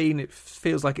little scene. It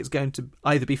feels like it's going to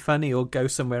either be funny or go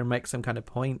somewhere and make some kind of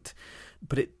point.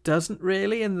 But it doesn't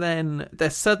really. And then they're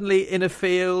suddenly in a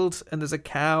field and there's a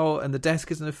cow and the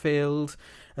desk is in a field.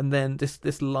 And then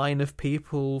this line of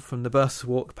people from the bus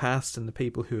walk past, and the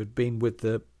people who had been with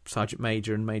the Sergeant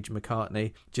Major and Major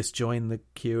McCartney just join the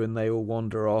queue, and they all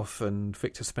wander off, and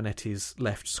Victor Spinetti's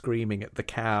left screaming at the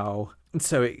cow. And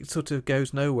so it sort of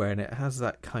goes nowhere, and it has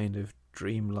that kind of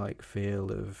dreamlike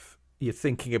feel of you're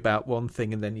thinking about one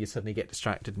thing and then you suddenly get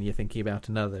distracted and you're thinking about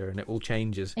another, and it all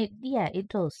changes. It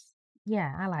does.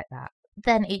 Yeah, I like that.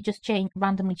 Then it just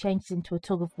randomly changes into a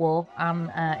tug of war,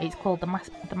 and it's called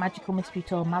the Magical Mystery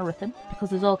Tour Marathon, because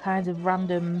there's all kinds of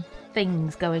random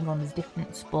things going on. There's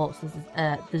different sports.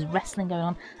 There's wrestling going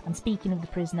on. And speaking of The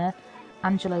Prisoner,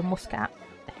 Angelo Muscat,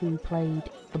 who played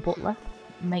the butler,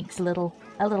 makes a little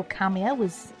cameo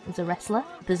as a wrestler.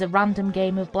 There's a random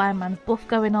game of blind man's buff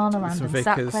going on, a random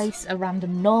sack race, a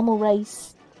random normal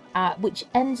race, which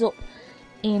ends up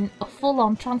in a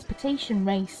full-on transportation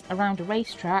race around a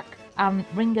racetrack. And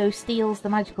Ringo steals the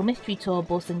Magical Mystery Tour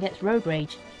bus and gets road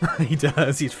rage. He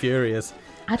does. He's furious.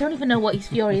 I don't even know what he's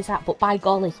furious at, but by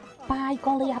golly,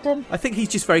 Adam. I think he's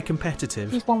just very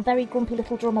competitive. He's one very grumpy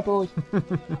little drummer boy.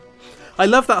 I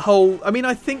love that whole... I mean,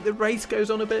 I think the race goes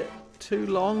on a bit too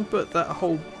long, but that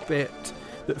whole bit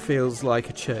that feels like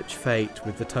a church fete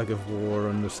with the tug of war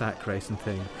and the sack race and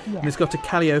thing. Yeah. And it's got a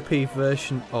Calliope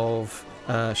version of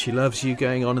She Loves You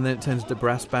going on, and then it turns into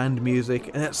brass band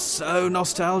music, and it's so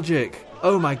nostalgic.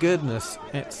 Oh my goodness.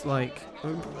 It's like,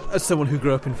 as someone who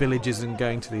grew up in villages and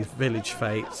going to these village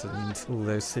fetes and all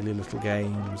those silly little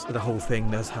games, the whole thing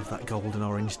does have that golden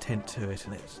orange tint to it,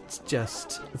 and it's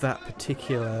just that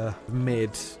particular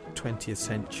mid-20th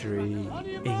century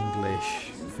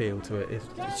English feel to it.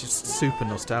 It's just super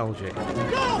nostalgic.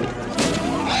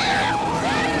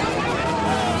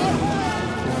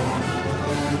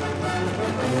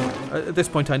 At this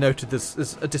point I noted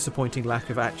there's a disappointing lack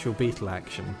of actual Beatle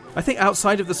action. I think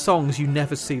outside of the songs you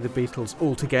never see the Beatles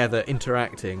all together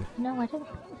interacting. No, I don't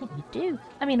think you do.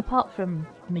 I mean, apart from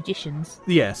magicians.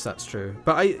 Yes, that's true.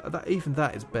 But even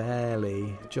that is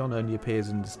barely. John only appears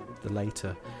in the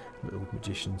later little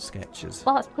magician sketches.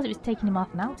 Well, that's because it was taking him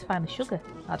half an hour to find the sugar,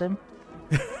 Adam.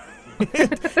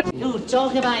 You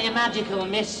talk about your magical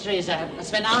mysteries. I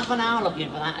spent half an hour looking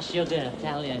for that sugar, I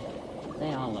tell you.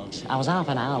 They all look. I was half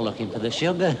an hour looking for the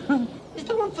sugar. Is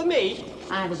there one for me?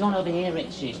 Aye, there's one over here,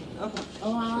 Richie.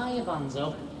 Oh, how are you,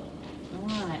 Bonzo? All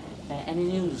right. Any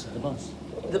news of the bus?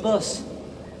 The bus.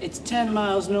 It's 10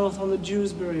 miles north on the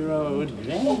Dewsbury Road.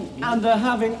 Really? And they're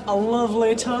having a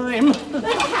lovely time.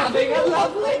 They're having a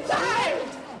lovely time!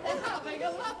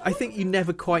 I think you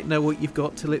never quite know what you've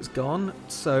got till it's gone.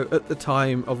 So at the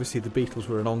time, obviously the Beatles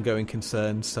were an ongoing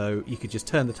concern, so you could just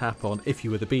turn the tap on if you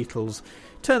were the Beatles.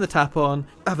 Turn the tap on,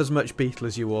 have as much Beatle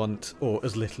as you want, or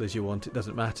as little as you want, it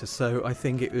doesn't matter. So I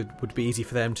think it would be easy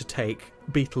for them to take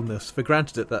Beatleness for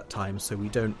granted at that time, so we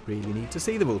don't really need to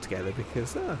see them all together,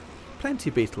 because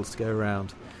plenty of Beatles to go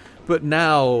around. But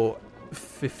now,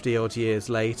 50 odd years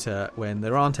later, when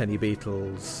there aren't any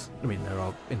Beatles, I mean there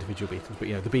are individual Beatles, but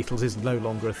the Beatles is no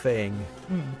longer a thing.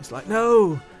 It's like,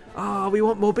 no, we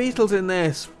want more Beatles in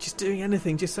this, just doing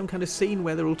anything, just some kind of scene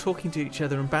where they're all talking to each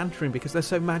other and bantering because they're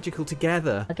so magical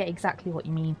together. I get exactly what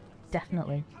you mean,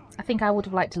 definitely. I think I would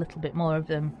have liked a little bit more of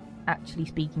them actually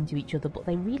speaking to each other, but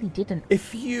they really didn't.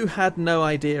 If you had no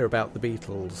idea about the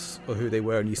Beatles or who they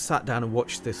were and you sat down and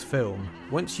watched this film,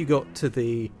 once you got to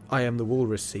the I Am the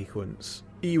Walrus sequence,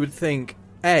 you would think,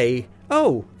 A,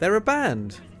 oh, they're a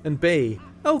band, and B,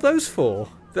 oh, those four.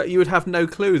 That you would have no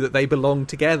clue that they belong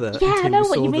together. Yeah, I know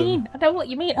what you mean. I know what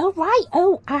you mean. Oh, right.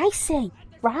 Oh, I see.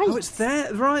 Right. Oh, it's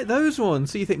there. Right, those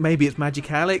ones. So you think maybe it's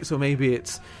Magic Alex or maybe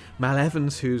it's Mal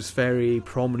Evans, who's very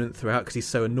prominent throughout because he's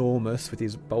so enormous with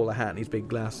his bowler hat and his big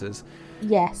glasses.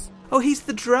 Yes. Oh, he's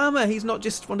the drummer. He's not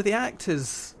just one of the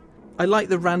actors. I like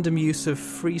the random use of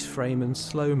freeze frame and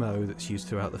slow-mo that's used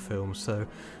throughout the film. So,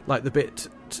 like the bit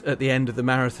at the end of the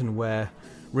marathon where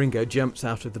Ringo jumps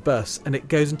out of the bus and it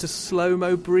goes into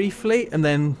slow-mo briefly and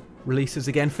then releases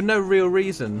again for no real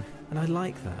reason. And I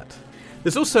like that.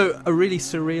 There's also a really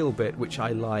surreal bit which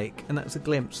I like, and that's a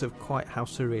glimpse of quite how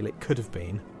surreal it could have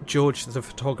been. George, the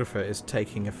photographer, is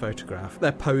taking a photograph.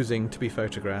 They're posing to be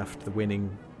photographed, the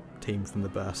winning team from the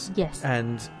bus. Yes.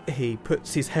 And he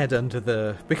puts his head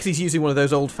under because he's using one of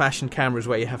those old-fashioned cameras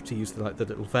where you have to use the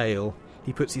little veil.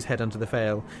 He puts his head under the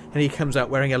veil, and he comes out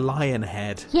wearing a lion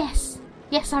head. Yes.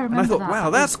 Yes, I remember that. And I thought, that. wow,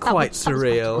 that's quite surreal. That was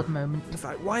quite a good moment. It's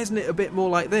like, why isn't it a bit more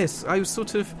like this? I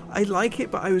like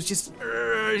it, but I was just,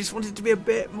 I just wanted it to be a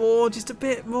bit more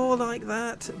like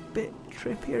that. A bit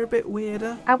trippier, a bit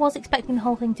weirder. I was expecting the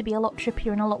whole thing to be a lot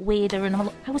trippier and a lot weirder, and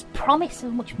I was promised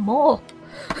so much more.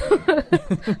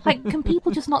 Like, can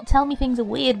people just not tell me things are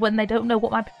weird when they don't know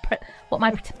what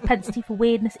my propensity for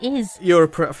weirdness is? You're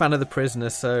a fan of The Prisoner,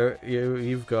 so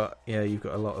you've got a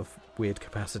lot of weird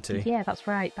capacity. Yeah, that's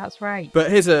right.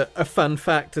 But here's a fun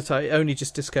fact that I only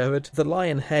just discovered. The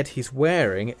lion head he's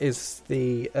wearing is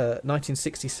the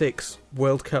 1966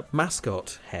 World Cup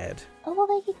mascot head. Oh, well,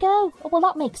 there you go. Oh, well,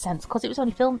 that makes sense, because it was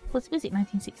only filmed... Was it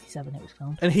 1967 it was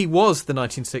filmed? And he was the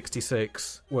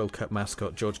 1966 World Cup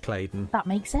mascot, George Claydon. That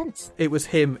makes sense. It was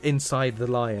him inside the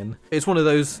lion. It's one of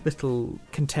those little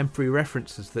contemporary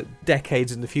references that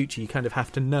decades in the future you kind of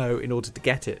have to know in order to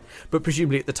get it. But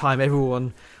presumably at the time,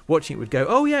 everyone watching it would go,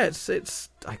 oh, yeah, it's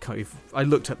I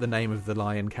looked up the name of the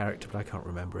lion character, but I can't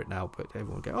remember it now. But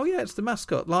everyone would go, oh, yeah, it's the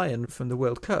mascot lion from the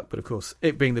World Cup. But, of course,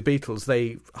 it being the Beatles,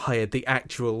 they hired the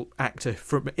actual actor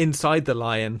from inside the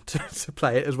lion to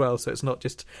play it as well. So it's not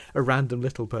just a random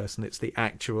little person. It's the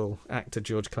actual actor,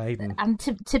 George Claydon. And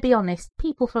to be honest,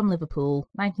 people from Liverpool,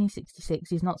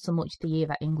 1966 is not so much the year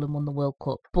that England won the World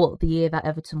Cup, but the year that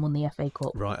Everton won the FA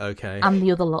Cup. Right, okay. And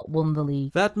the other lot won the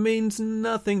league. That means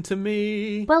nothing to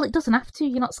me. Well, it doesn't have to.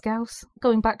 You're not Scouse.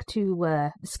 Going back to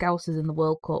the Scousers in the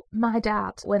World Cup, my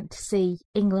dad went to see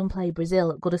England play Brazil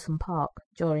at Goodison Park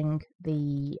during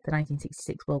the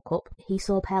 1966 World Cup. He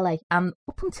saw Pelé, and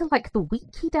up until like the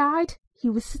week he died, he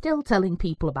was still telling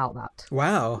people about that.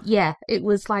 Wow. Yeah, it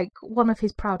was like one of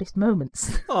his proudest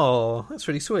moments. Oh, that's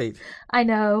really sweet. I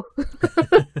know.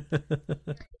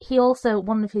 He also,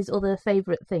 one of his other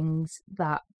favourite things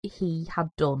that he had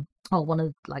done, or one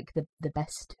of like the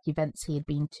best events he had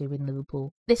been to in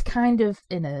Liverpool. This kind of,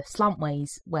 in a slant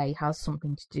way, has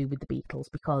something to do with the Beatles,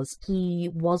 because he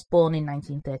was born in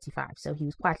 1935, so he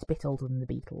was quite a bit older than the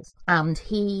Beatles. And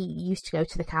he used to go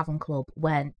to the Cavern Club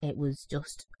when it was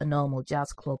just a normal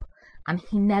jazz club, and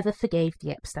he never forgave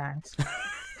the Epsteins.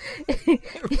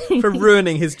 For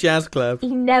ruining his jazz club.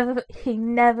 He never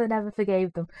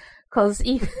forgave them, because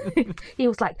he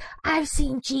was like, I've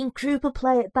seen Gene Krupa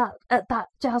play at that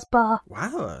jazz bar.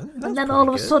 Wow. And then all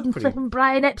of a sudden, flipping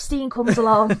Brian Epstein comes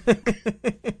along,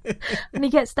 and he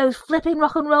gets those flipping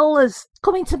rock and rollers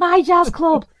coming to my jazz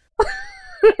club.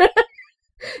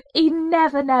 He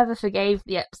never forgave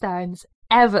the Epsteins,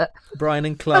 ever. Brian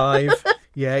and Clive.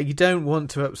 Yeah, you don't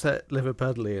want to upset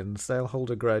Liverpudlians. They'll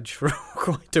hold a grudge for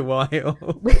quite a while.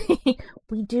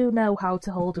 We do know how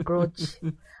to hold a grudge.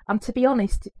 And to be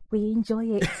honest, we enjoy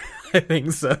it. I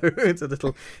think so. It's a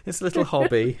little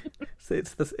hobby.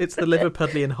 It's the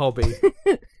Liverpudlian hobby.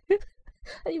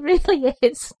 It really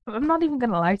is. I'm not even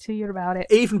going to lie to you about it.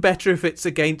 Even better if it's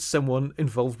against someone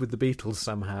involved with the Beatles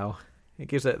somehow. It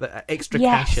gives it that extra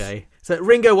cachet. So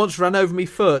Ringo once ran over me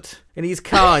foot in his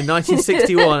car in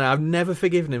 1961. I've never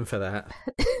forgiven him for that.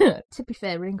 To be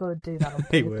fair, Ringo would do that on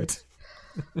purpose. He would.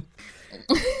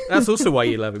 That's also why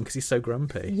you love him, because he's so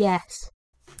grumpy. Yes.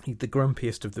 He's the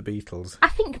grumpiest of the Beatles. I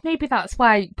think maybe that's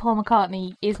why Paul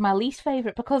McCartney is my least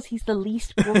favourite, because he's the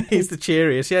least grumpy. He's the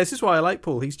cheeriest. Yeah, this is why I like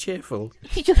Paul. He's cheerful.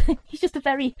 He's just a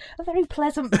very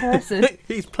pleasant person.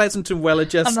 He's pleasant and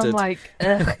well-adjusted. And I'm like,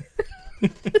 ugh.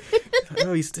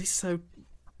 Oh, he's so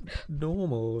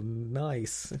normal and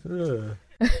nice. Ugh.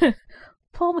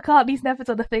 Paul McCartney's never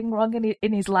done a thing wrong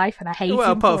in his life, and I hate him.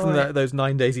 Well, apart for from those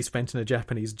 9 days he spent in a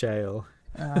Japanese jail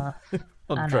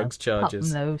on drugs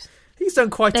charges. Those. He's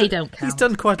done quite. Don't count. He's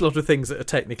done quite a lot of things that are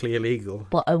technically illegal,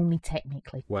 but only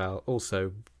technically. Well,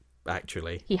 also,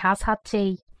 actually, he has had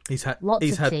tea. He's had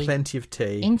tea. Plenty of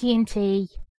tea, Indian tea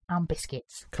and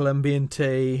biscuits, Colombian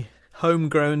tea,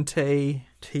 homegrown tea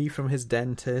from his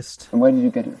dentist. And where did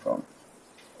you get it from?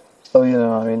 Oh,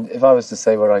 I mean, if I was to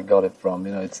say where I got it from,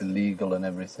 it's illegal and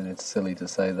everything. It's silly to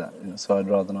say that, so I'd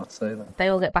rather not say that. They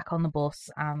all get back on the bus,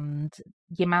 and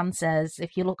your man says,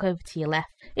 if you look over to your left,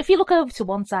 if you look over to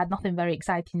one side, nothing very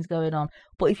exciting is going on.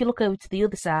 But if you look over to the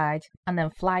other side, and then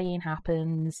flying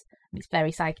happens, and it's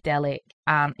very psychedelic,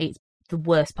 and it's the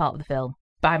worst part of the film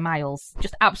by miles.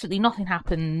 Just absolutely nothing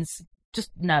happens.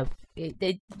 Just no.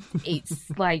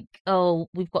 It's like, oh,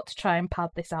 we've got to try and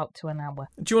pad this out to an hour.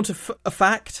 Do you want a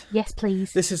fact? Yes,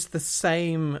 please. This is the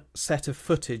same set of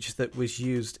footage that was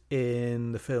used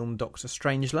in the film Dr.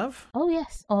 Strangelove. Oh,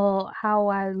 yes. Or How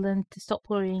I Learned to Stop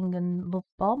Worrying and Love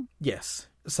Bomb. Yes.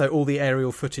 So all the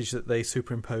aerial footage that they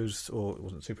superimposed, or it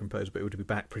wasn't superimposed, but it would be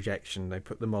back projection, they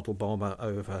put the model bomber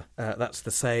over. That's the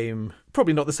same,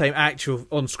 probably not the same actual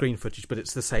on-screen footage, but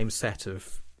it's the same set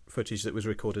of footage that was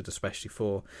recorded especially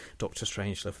for Dr.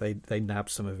 Strangelove. They nabbed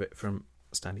some of it from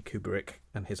Stanley Kubrick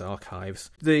and his archives.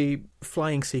 The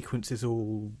flying sequence is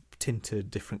all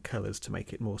tinted different colours to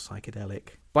make it more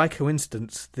psychedelic. By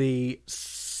coincidence, the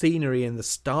scenery in the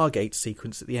Stargate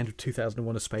sequence at the end of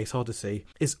 2001: A Space Odyssey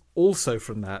is also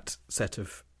from that set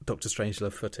of Dr.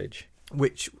 Strangelove footage,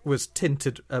 which was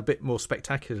tinted a bit more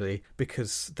spectacularly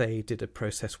because they did a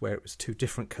process where it was two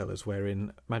different colours, where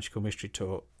in Magical Mystery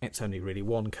Tour it's only really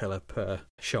one colour per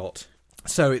shot.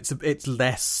 So it's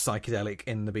less psychedelic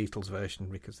in the Beatles version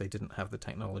because they didn't have the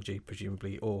technology,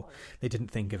 presumably, or they didn't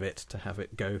think of it to have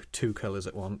it go two colours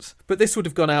at once. But this would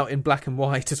have gone out in black and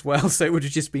white as well, so it would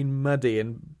have just been muddy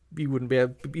and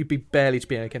you'd be barely to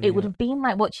be okay. It would have been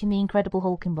like watching The Incredible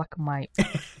Hulk in black and white.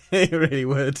 It really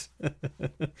would.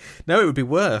 No, it would be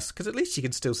worse, because at least you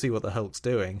can still see what the Hulk's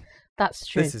doing. That's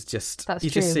true. This is just... That's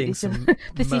you're true. just seeing some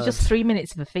This mud. is just 3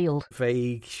 minutes of a field.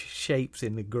 Vague shapes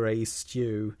in the grey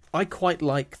stew. I quite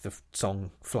like the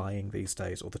song Flying these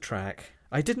days, or the track.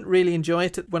 I didn't really enjoy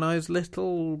it when I was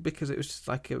little, because it was just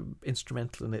like an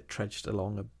instrumental and it trudged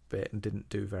along a bit and didn't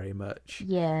do very much.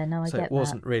 Yeah, no, I get that. So it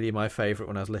wasn't really my favourite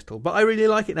when I was little. But I really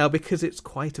like it now because it's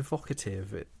quite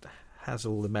evocative. It has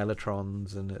all the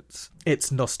mellotrons and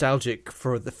it's nostalgic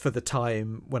for the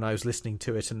time when I was listening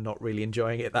to it and not really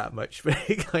enjoying it that much, but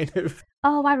it kind of...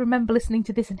 Oh, I remember listening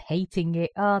to this and hating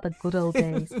it. Oh, the good old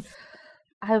days.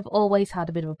 I have always had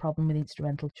a bit of a problem with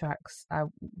instrumental tracks. I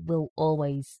will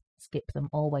always skip them,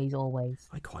 always.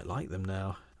 I quite like them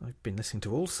now. I've been listening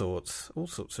to all sorts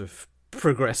of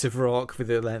progressive rock with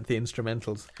the lengthy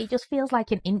instrumentals. It just feels like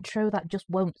an intro that just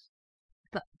won't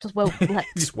let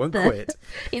just won't quit.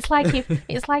 It's like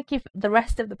if the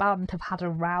rest of the band have had a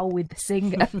row with the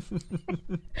singer,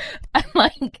 and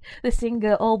like the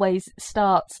singer always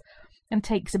starts and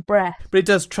takes a breath. But it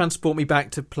does transport me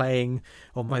back to playing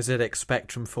on my ZX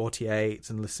Spectrum 48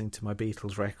 and listening to my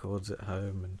Beatles records at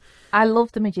home. And I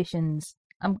love The Magicians.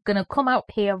 I'm gonna come out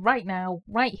here right now,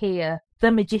 right here.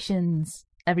 The Magicians.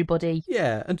 everybody.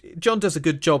 Yeah, and John does a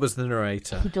good job as the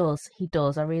narrator. He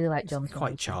does. I really like John's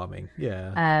Quite charming,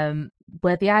 yeah.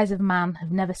 Where the eyes of man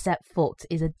have never set foot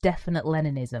is a definite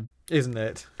Leninism. Isn't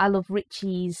it? I love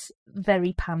Richie's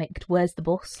very panicked, where's the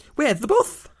bus? Where's the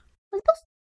bus? Where's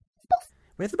the bus?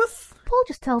 Where's the bus? Paul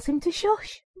just tells him to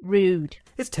shush. Rude.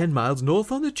 It's 10 miles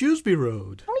north on the Dewsbury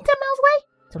Road. Only 10 miles away.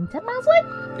 It's only 10 miles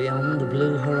away. Beyond the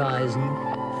blue horizon,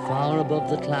 far above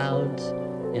the clouds,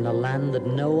 in a land that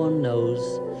no one knows,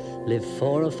 live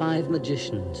 4 or 5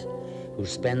 magicians who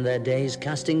spend their days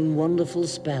casting wonderful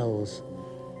spells.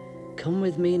 Come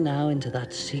with me now into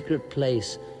that secret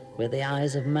place where the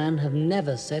eyes of man have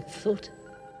never set foot.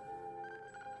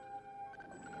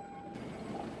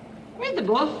 Where's the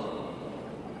bus?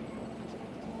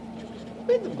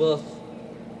 Where's the bus?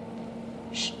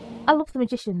 I love the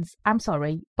magicians. I'm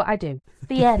sorry, but I do.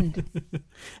 The end.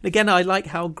 Again, I like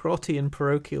how grotty and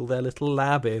parochial their little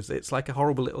lab is. It's like a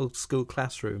horrible little school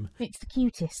classroom. It's the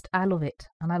cutest. I love it.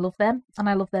 And I love them. And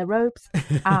I love their robes.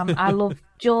 And I love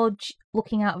George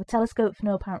looking out of a telescope for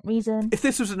no apparent reason. If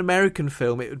this was an American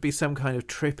film, it would be some kind of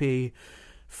trippy,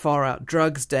 far-out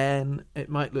drugs den. It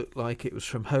might look like it was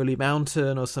from Holy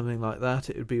Mountain or something like that.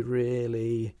 It would be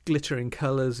really glittering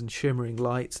colours and shimmering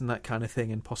lights and that kind of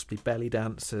thing, and possibly belly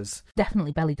dancers.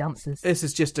 Definitely belly dancers. This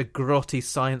is just a grotty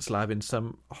science lab in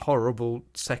some horrible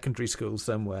secondary school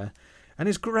somewhere. And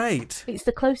it's great. It's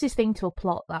the closest thing to a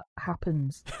plot that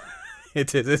happens.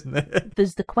 It is, isn't it?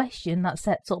 There's the question that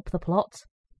sets up the plot.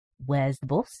 Where's the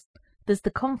bus? There's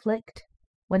the conflict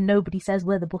when nobody says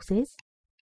where the bus is.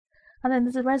 And then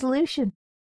there's a resolution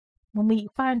when we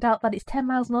find out that it's 10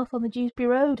 miles north on the Dewsbury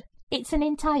Road. It's an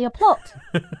entire plot.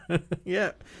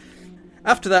 Yeah.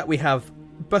 After that, we have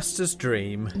Buster's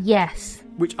Dream. Yes.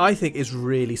 Which I think is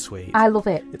really sweet. I love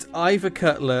it. It's Ivor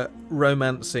Cutler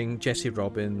romancing Jessie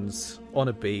Robbins on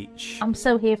a beach. I'm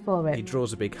so here for it. He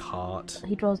draws a big heart.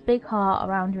 He draws a big heart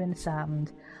around her in the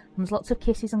sand. And there's lots of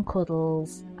kisses and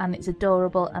cuddles, and it's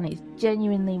adorable, and it's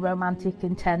genuinely romantic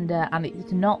and tender, and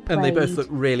it's not played. And they both look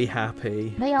really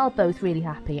happy. They are both really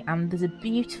happy, and there's a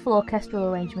beautiful orchestral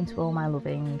arrangement of All My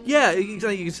Loving. Yeah, you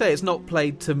can say it's not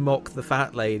played to mock the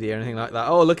fat lady or anything like that.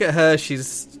 Oh, look at her,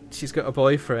 she's got a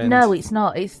boyfriend. No, it's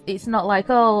not. It's not like,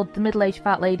 oh, the middle-aged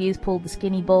fat lady has pulled the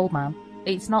skinny bald man.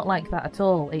 It's not like that at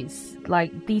all. It's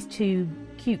like these two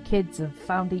cute kids have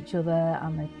found each other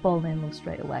and they've fallen in love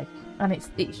straight away. And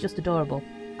it's just adorable.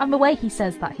 And the way he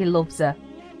says that he loves her.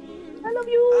 I love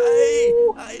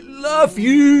you! I love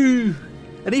you!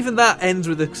 And even that ends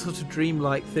with a sort of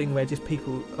dreamlike thing where just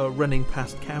people are running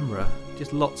past camera.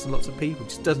 Just lots and lots of people.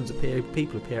 Just dozens of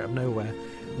people appear out of nowhere,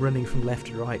 running from left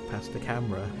to right past the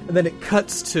camera. And then it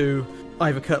cuts to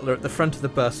Ivor Cutler at the front of the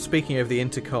bus, speaking over the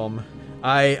intercom.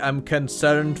 I am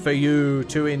concerned for you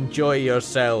to enjoy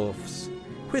yourselves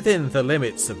within the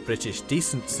limits of British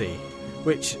decency.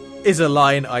 Which is a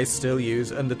line I still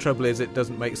use, and the trouble is it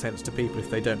doesn't make sense to people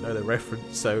if they don't know the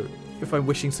reference. So if I'm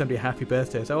wishing somebody a happy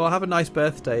birthday, I say, oh, have a nice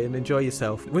birthday and enjoy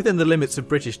yourself within the limits of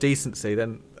British decency,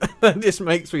 then this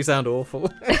makes me sound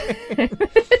awful.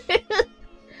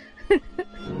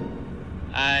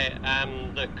 I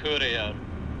am the courier.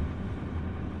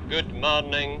 Good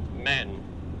morning, men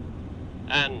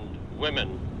and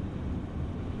women.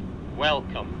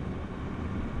 Welcome.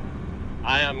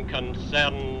 I am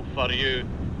concerned for you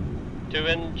to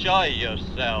enjoy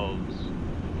yourselves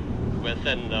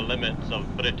within the limits of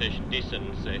British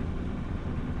decency.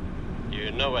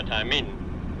 You know what I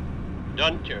mean,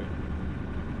 don't you?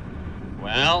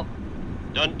 Well,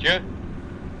 don't you?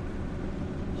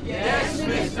 Yes,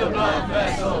 Mr.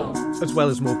 Bloodvessel. As well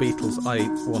as more Beatles, I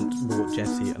want more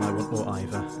Jessie and I want more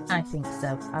Ivor. I think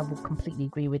so. I will completely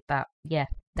agree with that. Yeah,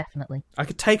 definitely. I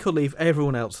could take or leave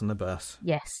everyone else on the bus.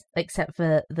 Yes, except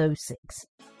for those 6.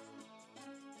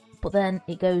 But then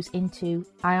it goes into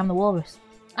I Am the Walrus.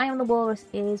 I Am the Walrus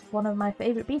is one of my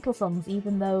favourite Beatles songs,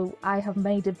 even though I have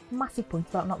made a massive point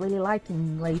about not really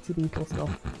liking later Beatles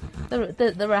stuff.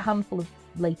 There are a handful of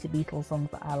later Beatles songs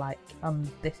that I like, and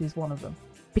this is one of them.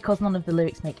 Because none of the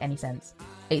lyrics make any sense.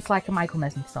 It's like a Michael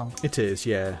Nesmith song. It is,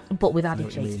 yeah. But with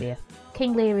added Shakespeare.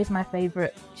 King Lear is my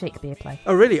favourite Shakespeare play.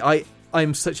 Oh, really?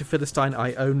 I'm such a Philistine,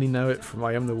 I only know it from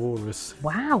I Am the Walrus.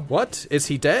 Wow. What? Is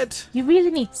he dead? You really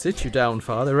need... Sit you down,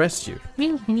 father, rest you.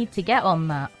 Really need to get on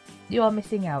that. You are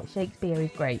missing out. Shakespeare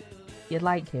is great. You'd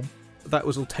like him. That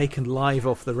was all taken live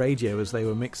off the radio as they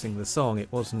were mixing the song.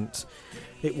 It wasn't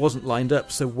lined up,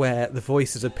 so where the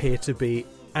voices appear to be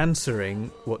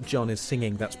answering what John is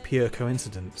singing, that's pure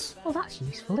coincidence. Well, that's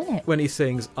useful, isn't it? When he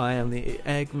sings, I am the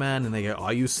Eggman, and they go,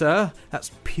 are you, sir?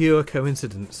 That's pure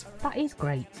coincidence. That is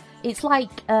great. It's like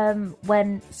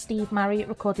when Steve Marriott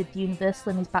recorded the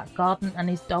Universal in his back garden and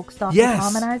his dog started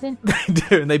harmonising. They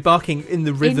do, and they're barking in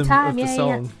the rhythm of the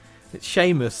song. Yeah. It's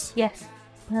Seamus. Yes.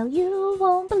 Well, you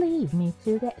won't believe me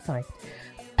today. Sorry.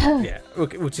 Yeah,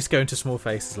 we'll just go into Small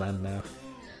Faces land now.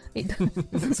 It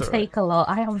doesn't take a lot.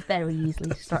 I am very easily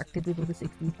distracted with all the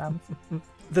 60s bands.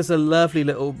 There's a lovely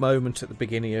little moment at the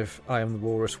beginning of I Am the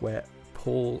Walrus where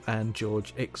Paul and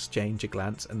George exchange a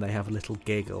glance and they have a little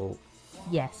giggle.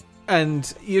 Yes.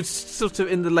 And you sort of,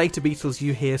 in the later Beatles,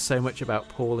 you hear so much about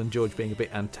Paul and George being a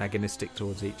bit antagonistic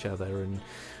towards each other and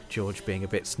George being a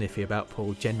bit sniffy about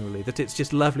Paul generally, that it's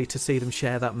just lovely to see them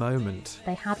share that moment.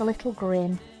 They had a little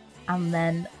grin and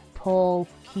then Paul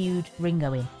cued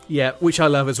Ringo in. Yeah, which I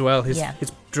love as well, his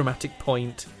dramatic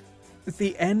point.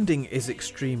 The ending is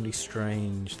extremely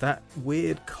strange. That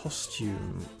weird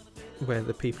costume where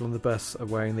the people on the bus are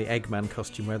wearing the Eggman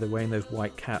costume, where they're wearing those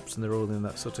white caps and they're all in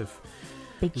that sort of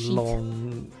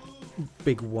long,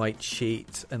 big white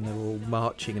sheet and they're all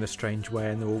marching in a strange way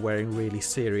and they're all wearing really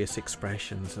serious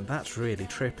expressions, and that's really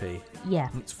trippy. Yeah.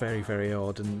 It's very, very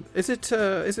odd. And is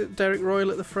it Derek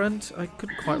Royal at the front? I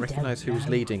couldn't quite recognise who was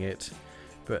leading it.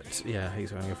 But yeah,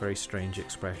 he's wearing a very strange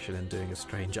expression and doing a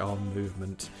strange arm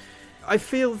movement. I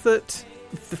feel that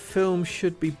the film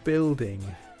should be building.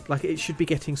 Like, it should be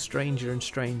getting stranger and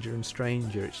stranger and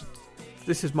stranger.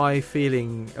 This is my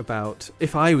feeling about,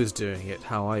 if I was doing it,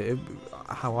 how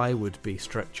I would be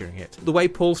structuring it. The way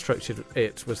Paul structured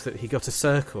it was that he got a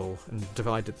circle and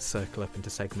divided the circle up into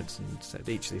segments and said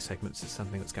each of these segments is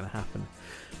something that's going to happen.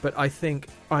 But I think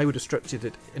I would have structured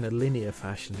it in a linear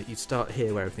fashion, that you start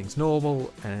here where everything's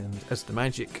normal, and as the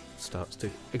magic starts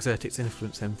to exert its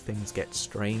influence, then things get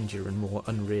stranger and more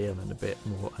unreal and a bit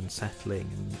more unsettling.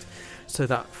 And so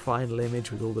that final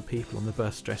image with all the people on the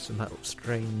bus dressed in that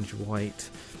strange white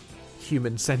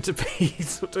human centipede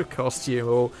sort of costume,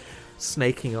 all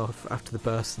snaking off after the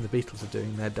bus, and the Beatles are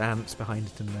doing their dance behind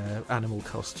it in their animal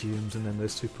costumes, and then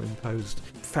there's superimposed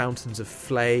fountains of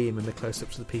flame and the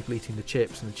close-ups of the people eating the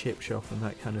chips in the chip shop and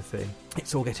that kind of thing.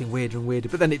 It's all getting weirder and weirder,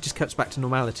 but then it just cuts back to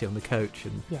normality on the coach.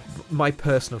 And my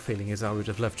personal feeling is I would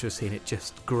have loved to have seen it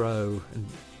just grow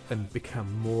and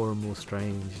become more and more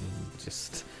strange, and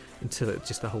just until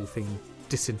the whole thing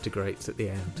disintegrates at the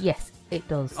end. Yes, it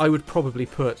does. I would probably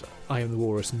put I Am the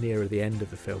Walrus nearer the end of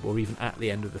the film, or even at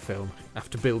the end of the film,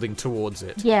 after building towards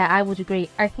it. Yeah, I would agree.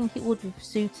 I think it would have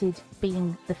suited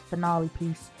being the finale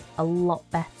piece a lot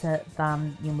better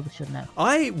than Your Mother Should Know.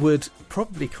 I would,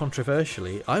 probably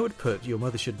controversially, I would put Your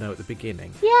Mother Should Know at the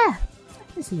beginning. Yeah,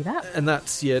 I can see that. And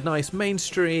that's your nice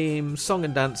mainstream song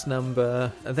and dance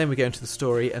number, and then we go into the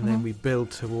story, and then we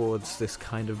build towards this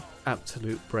kind of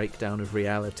absolute breakdown of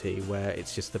reality where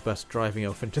it's just the bus driving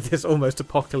off into this almost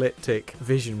apocalyptic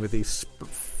vision with these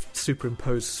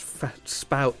superimposed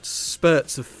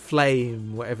spurts of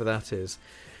flame, whatever that is,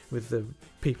 with the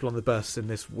people on the bus in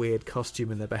this weird costume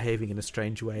and they're behaving in a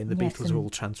strange way, and the Beatles are all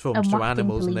transformed to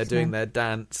animals and they're doing their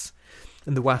dance,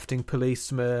 and the wafting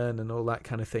policeman and all that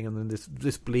kind of thing, and then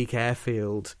this bleak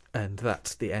airfield, and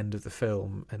that's the end of the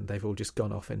film, and they've all just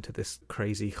gone off into this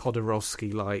crazy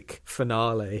Jodorowsky-like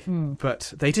finale.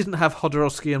 But they didn't have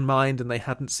Jodorowsky in mind, and they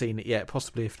hadn't seen it yet.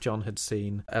 Possibly if John had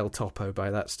seen El Topo by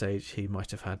that stage, he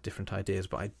might have had different ideas,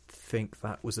 but I think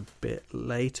that was a bit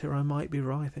later. I might be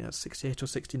wrong. I think that's 68 or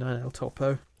 69 El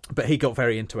Topo. But he got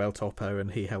very into El Topo,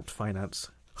 and he helped finance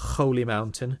Holy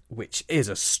Mountain, which is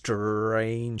a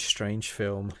strange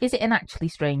film. Is it an actually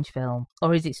strange film?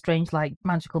 Or is it strange like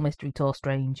Magical Mystery Tour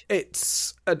strange?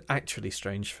 It's an actually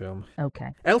strange film. Okay.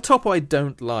 El Topo I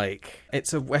don't like.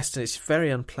 It's a western, it's very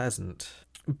unpleasant.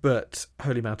 But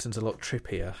Holy Mountain's a lot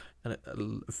trippier and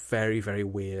very, very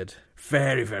weird.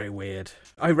 Very, very weird.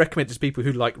 I recommend it to people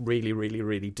who like really, really,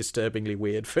 really disturbingly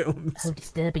weird films. Oh,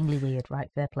 disturbingly weird. Right,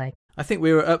 fair play. I think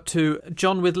we were up to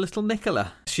John with little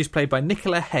Nicola. She's played by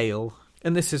Nicola Hale.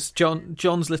 And this is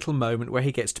John's little moment where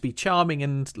he gets to be charming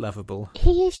and lovable.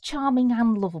 He is charming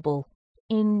and lovable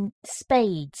in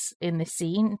spades in this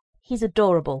scene. He's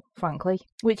adorable, frankly,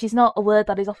 which is not a word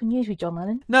that is often used with John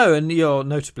Lennon. No, and you're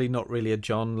notably not really a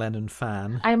John Lennon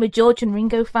fan. I am a George and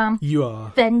Ringo fan. You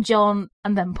are. Then John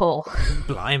and then Paul.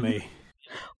 Blimey.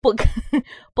 But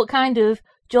kind of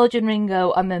George and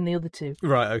Ringo and then the other two.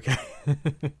 Right, okay.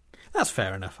 That's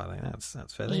fair enough, I think.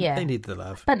 That's fair. They need the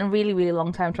love. Spent a really, really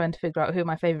long time trying to figure out who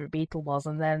my favourite Beatle was,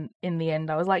 and then in the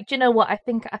end I was like, do you know what? I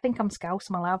think I'm Scouse,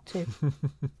 I'm allowed to.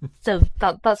 So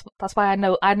that's why I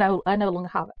no longer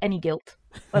have any guilt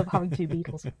of having two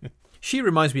Beatles. She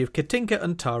reminds me of Katinka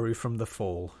and Taru from The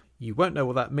Fall. You won't know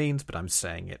what that means, but I'm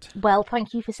saying it. Well,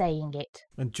 thank you for saying it.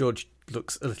 And George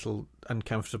looks a little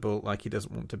uncomfortable, like he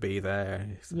doesn't want to be there.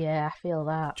 Yeah, I feel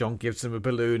that. John gives him a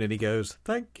balloon and he goes,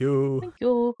 "Thank you." Thank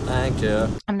you. Thank you.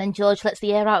 And then George lets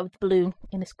the air out of the balloon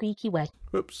in a squeaky way.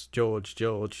 Whoops, George,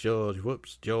 George, George,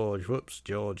 whoops, George, whoops,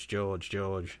 George, George,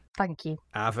 George. Thank you.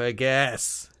 Have a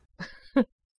guess.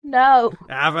 No.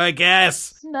 Have a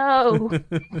guess. No.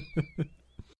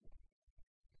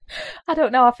 I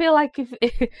don't know. I feel like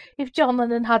if John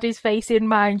Lennon had his face in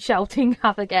mine shouting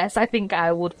 "have a guess," I think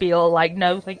I would be all like,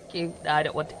 "No, thank you. No, I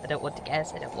don't want to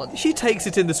guess. I don't want." She takes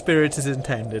it in the spirit as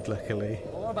intended, luckily.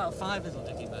 Well, what about 5 little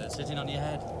dicky birds sitting on your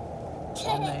head?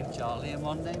 One named Charlie and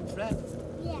one named Fred.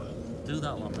 Yeah. Do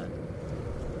that one then.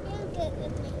 You do it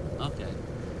with me. Okay.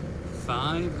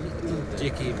 5 little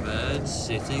dicky birds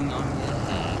sitting on your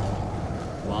head.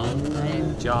 One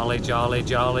named Jolly, Jolly,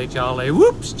 Jolly, Jolly,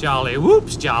 whoops, Jolly,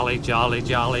 whoops, Jolly, Jolly,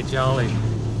 Jolly, Jolly.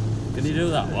 Can you do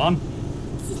that one?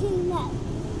 No.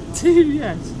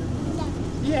 Yes. No.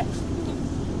 Yes.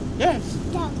 Yes.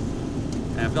 No.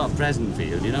 I've got a present for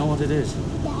you. Do you know what it is?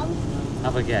 No.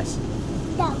 Have a guess.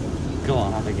 No. Go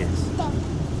on, have a guess. No.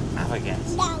 Have a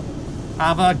guess. No.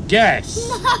 Have a guess.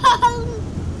 No.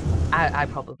 I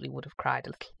probably would have cried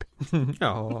a little bit.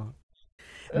 Oh.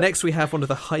 Next, we have one of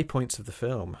the high points of the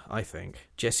film, I think.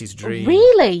 Jesse's dream.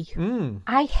 Really? Mm.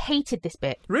 I hated this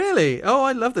bit. Really? Oh,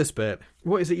 I love this bit.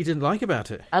 What is it you didn't like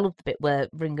about it? I love the bit where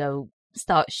Ringo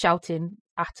starts shouting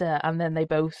at her and then they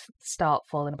both start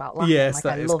falling about laughing. Yes, like,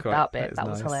 that I is loved quite, that bit. That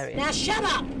nice. was hilarious. Now shut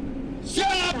up! Shut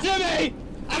up, Jimmy!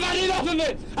 I've had enough of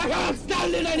it! I can't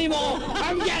stand it anymore!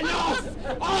 I'm getting off!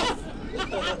 Off!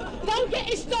 Don't get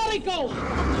historical!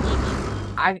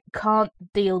 I can't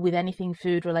deal with anything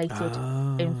food related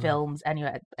in films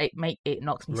anyway. It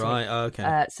knocks me sick. Right,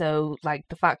 okay. So like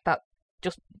the fact that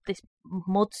just this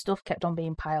mud stuff kept on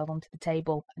being piled onto the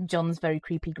table. John's very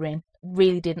creepy grin.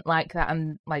 Really didn't like that,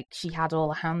 and like she had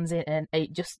all her hands in, and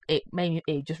it just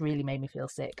really made me feel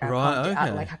sick. I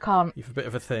can't. You've a bit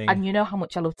of a thing. And you know how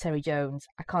much I love Terry Jones.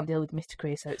 I can't deal with Mr.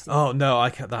 Creosote. Oh no, I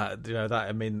can't.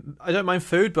 I mean, I don't mind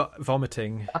food, but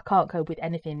vomiting. I can't cope with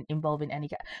anything involving any.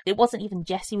 It wasn't even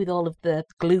Jessie with all of the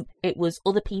gloop. It was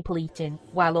other people eating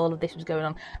while all of this was going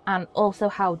on, and also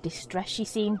how distressed she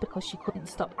seemed because she couldn't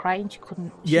stop crying. She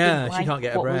can't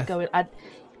get a breath.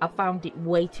 I found it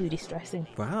way too distressing.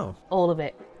 Wow. All of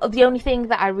it. The only thing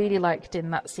that I really liked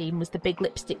in that scene was the big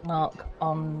lipstick mark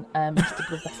on Mr.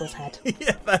 Bloodvessel's head.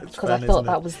 Yeah, that's because fun, I thought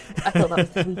that was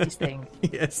the sweetest thing.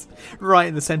 Yes, right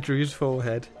in the centre of his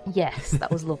forehead. Yes,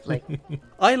 that was lovely.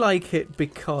 I like it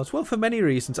because, well, for many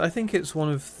reasons. I think it's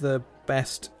one of the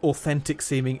best authentic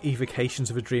seeming evocations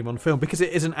of a dream on film, because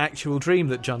it is an actual dream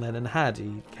that John Lennon had.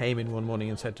 He came in one morning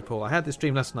and said to Paul, "I had this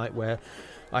dream last night where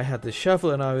I had this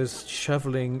shovel and I was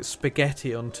shoveling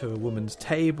spaghetti onto a woman's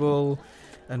table,"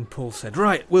 and Paul said,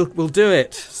 "Right, we'll do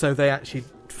it." So they actually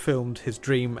filmed his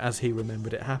dream as he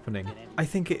remembered it happening. I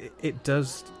think it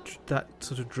does that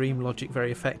sort of dream logic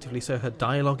very effectively. So her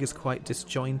dialogue is quite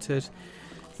disjointed.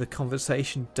 The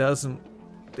conversation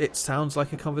it sounds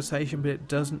like a conversation, but it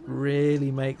doesn't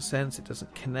really make sense. It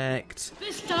doesn't connect.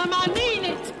 This time I mean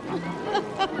it!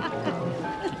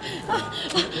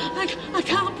 I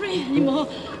can't breathe anymore.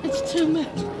 It's too much.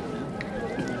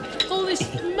 All this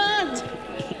mud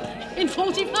in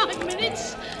 45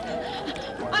 minutes.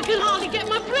 I can hardly get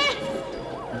my breath.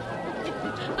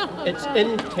 It's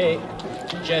intake,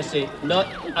 Jessie, not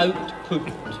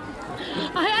output.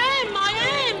 I am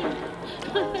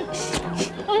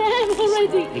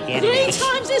already. 3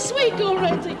 times this week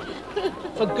already.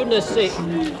 For goodness sake,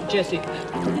 Jessie,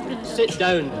 sit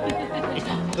down.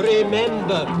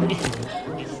 Remember.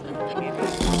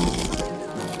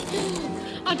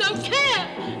 I don't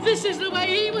care. This is the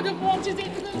way he would have wanted it.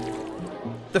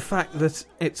 The fact that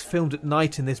it's filmed at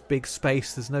night in this big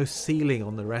space, there's no ceiling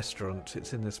on the restaurant.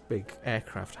 It's in this big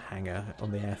aircraft hangar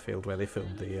on the airfield where they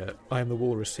filmed the I Am the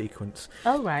Walrus sequence.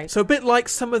 Oh, right. So a bit like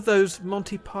some of those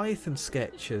Monty Python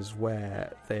sketches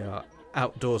where they are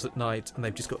outdoors at night and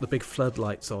they've just got the big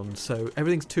floodlights on, so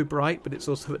everything's too bright but it's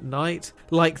also at night,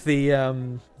 like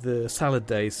the salad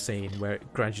days scene where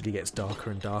it gradually gets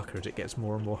darker and darker as it gets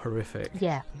more and more horrific.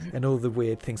 Yeah. And all the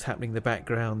weird things happening in the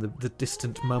background, the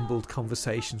distant mumbled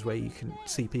conversations where you can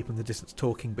see people in the distance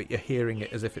talking but you're hearing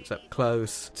it as if it's up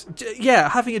close. Yeah,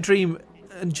 having a dream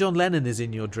and John Lennon is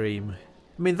in your dream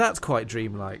I mean, that's quite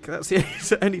dreamlike. That's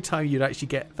the only time you'd actually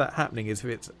get that happening is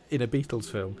if it's in a Beatles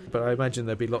film. But I imagine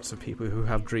there'd be lots of people who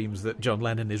have dreams that John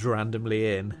Lennon is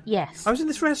randomly in. Yes. I was in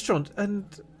this restaurant and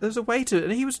there's a waiter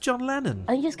and he was John Lennon.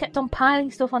 And he just kept on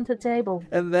piling stuff onto the table.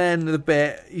 And then the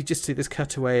bit, you just see this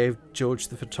cutaway of George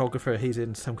the photographer. He's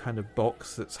in some kind of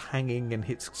box that's hanging and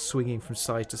it's swinging from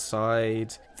side to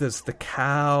side. There's the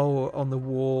cow on the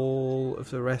wall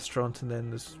of the restaurant, and then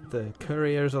there's the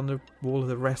courier's on the wall of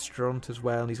the restaurant as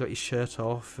well, and he's got his shirt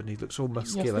off and he looks all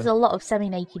muscular. Yes, there's a lot of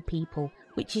semi-naked people,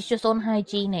 which is just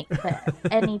unhygienic for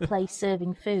any place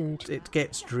serving food. It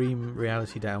gets dream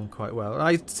reality down quite well.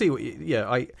 I see what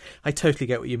I totally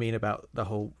get what you mean about the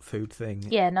whole food thing.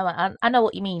 Yeah, no, I know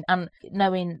what you mean, and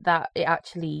knowing that it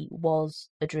actually was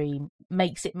a dream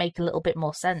makes it make a little bit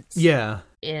more sense. Yeah.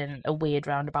 In a weird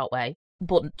roundabout way.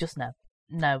 But just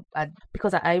no,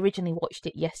 because I originally watched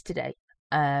it yesterday,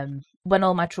 when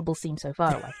all my troubles seemed so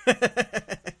far away.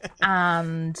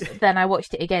 And then I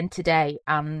watched it again today,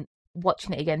 and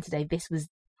watching it again today, this was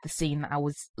the scene that I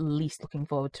was least looking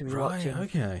forward to rewatching. Right,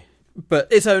 okay. But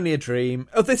it's only a dream.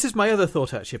 Oh, this is my other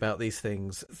thought actually about these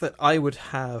things, that I would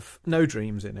have no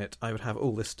dreams in it. I would have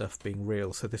all this stuff being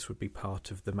real, so this would be part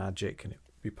of the magic, and it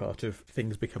would be part of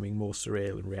things becoming more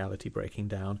surreal and reality breaking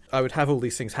down. I would have all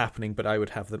these things happening, but I would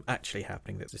have them actually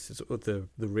happening. That this is the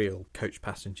real coach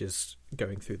passengers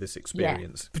going through this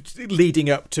experience, leading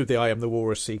up to the I Am the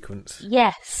Walrus sequence.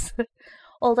 Yes.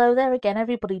 Although there again,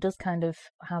 everybody does kind of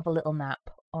have a little nap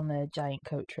on a giant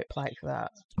coat trip like that.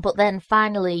 But then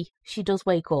finally, she does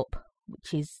wake up,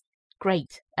 which is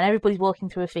great. And everybody's walking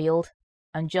through a field,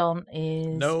 and John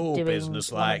is doing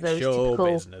business like show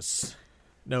business.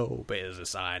 No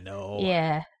business, I know.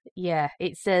 Yeah.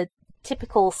 It's a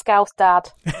typical Scouse dad,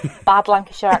 bad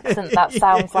Lancashire accent that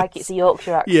sounds like it's a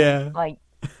Yorkshire accent. Yeah. Like,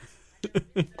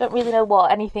 don't really know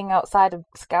what anything outside of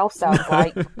Scouse sounds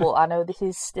like, but I know this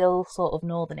is still sort of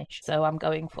northernish, so I'm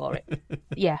going for it.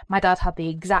 Yeah, my dad had the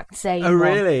exact same. Oh,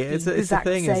 really? It's the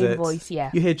thing, same is it? Voice, yeah.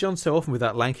 You hear John so often with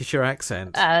that Lancashire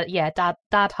accent. Yeah, Dad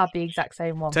had the exact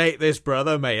same one. Take this,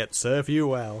 brother, may it serve you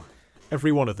well.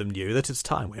 Every one of them knew that as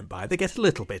time went by, they get a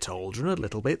little bit older and a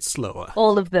little bit slower.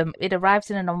 All of them. It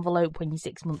arrives in an envelope when you're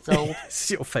 6 months old.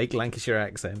 It's your fake Lancashire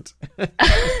accent.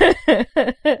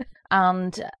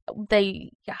 And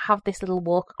they have this little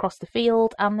walk across the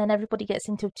field, and then everybody gets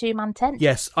into a two-man tent.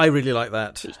 Yes, I really like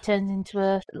that. Which turns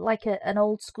into an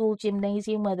old-school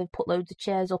gymnasium where they've put loads of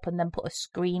chairs up and then put a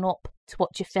screen up to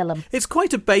watch a film. It's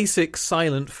quite a basic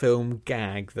silent film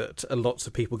gag that lots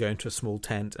of people go into a small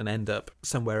tent and end up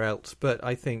somewhere else. But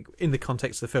I think in the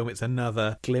context of the film, it's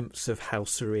another glimpse of how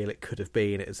surreal it could have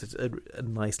been. It's a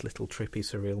nice little trippy,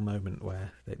 surreal moment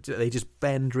where they just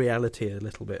bend reality a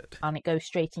little bit. And it goes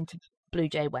straight into Blue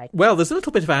Jay Way. Well, there's a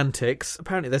little bit of antics.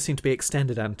 Apparently there seem to be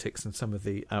extended antics in some of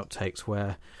the outtakes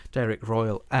where Derek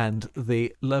Royal and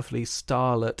the lovely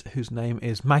starlet whose name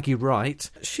is Maggie Wright,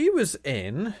 she was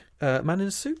in Man in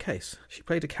a Suitcase. She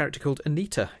played a character called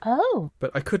Anita. Oh.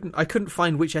 But I couldn't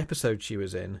find which episode she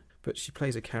was in. But she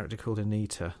plays a character called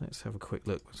Anita. Let's have a quick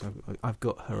look. So I've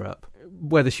got her up.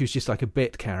 Whether she was just like a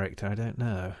bit character, I don't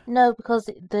know. No, because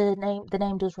the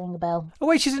name does ring a bell. Oh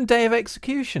wait, she's in Day of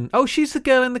Execution. Oh, she's the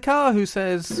girl in the car who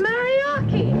says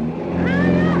Mariachi.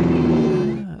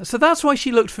 So that's why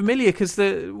she looked familiar, because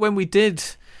when we did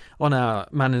on our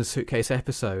Man in a Suitcase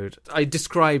episode, I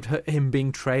described him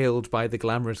being trailed by the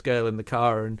glamorous girl in the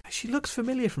car, and she looks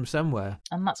familiar from somewhere.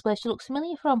 And that's where she looks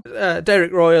familiar from.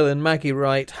 Derek Royal and Maggie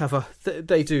Wright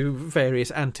they do various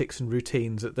antics and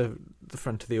routines at the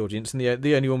front of the audience, and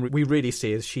the only one we really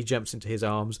see is she jumps into his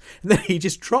arms, and then he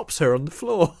just drops her on the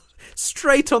floor.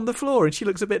 Straight on the floor, and she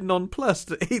looks a bit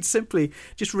nonplussed. He'd simply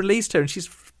just released her, and she's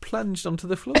plunged onto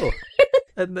the floor.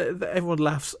 And everyone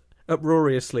laughs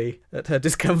uproariously at her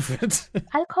discomfort.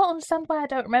 I can't understand why I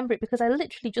don't remember it, because I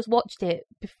literally just watched it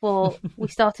before we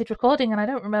started recording, and I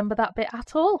don't remember that bit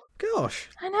at all. Gosh.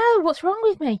 I know, what's wrong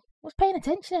with me? I was paying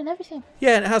attention and everything.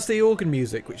 Yeah, and it has the organ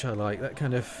music, which I like. That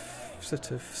kind of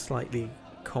sort of slightly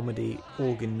comedy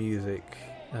organ music,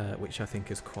 which I think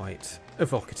is quite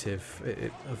evocative.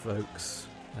 It evokes...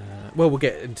 well, we'll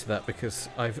get into that because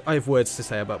I have words to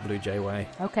say about Blue Jay Way.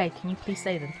 Okay, can you please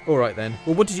say them? All right then.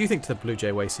 Well, what did you think to the Blue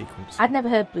Jay Way sequence? I'd never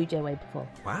heard Blue Jay Way before.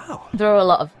 Wow. There are a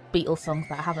lot of Beatles songs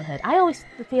that I haven't heard. I always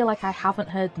feel like I haven't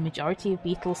heard the majority of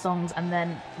Beatles songs, and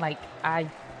then I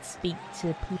speak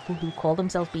to people who call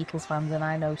themselves Beatles fans, and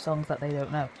I know songs that they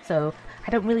don't know. So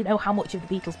I don't really know how much of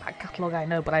the Beatles back catalogue I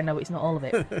know, but I know it's not all of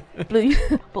it.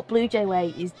 But Blue Jay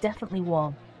Way is definitely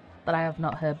one that I have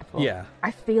not heard before. Yeah.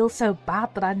 I feel so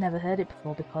bad that I'd never heard it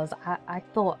before, because I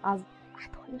thought, as I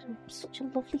thought it was such a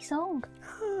lovely song.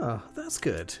 Ah, that's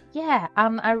good. Yeah,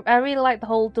 and I really like the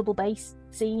whole double bass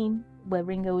scene where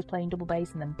Ringo was playing double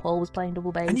bass and then Paul was playing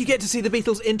double bass. And you get to see the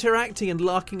Beatles interacting and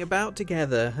larking about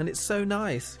together, and it's so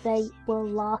nice. They were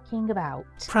larking about.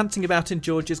 Prancing about in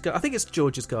George's garden. I think it's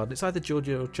George's garden. It's either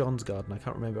George's or John's garden. I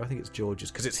can't remember. I think it's George's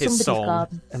because it's his song.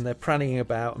 Garden. And they're prancing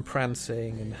about and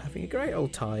prancing and having a great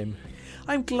old time.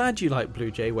 I'm glad you like Blue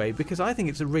Jay Way because I think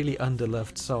it's a really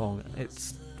underloved song.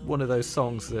 It's one of those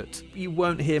songs that you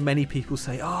won't hear many people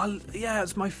say, oh, yeah,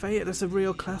 it's my favourite. That's a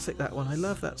real classic, that one. I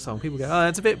love that song. People go, oh,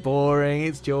 it's a bit boring.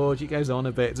 It's George. It goes on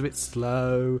a bit. It's a bit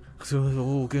slow.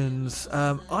 Organs.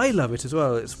 I love it as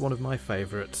well. It's one of my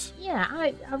favourites. Yeah,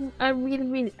 I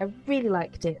really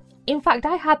liked it. In fact,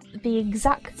 I had the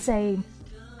exact same.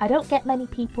 I don't get many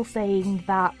people saying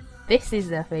that this is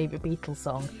their favourite Beatles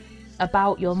song.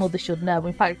 About Your Mother Should Know.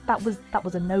 In fact, that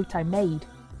was a note I made.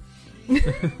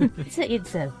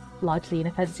 It's a largely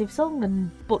inoffensive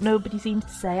song, but nobody seems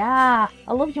to say, I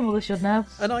love Your Mother Should Know.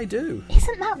 And I do.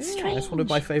 Isn't that strange? It's one of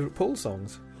my favourite Paul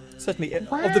songs. Certainly,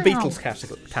 wow. Of the Beatles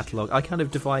catalogue. I kind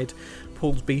of divide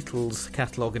Paul's Beatles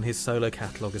catalogue and his solo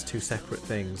catalogue as two separate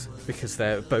things, because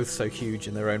they're both so huge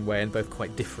in their own way and both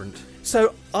quite different.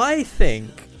 So I think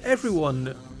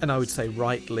everyone, and I would say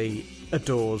rightly,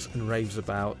 adores and raves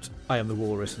about I Am the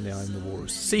Walrus and the I Am the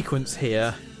Walrus sequence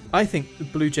here. I think the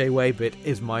Blue Jay Way bit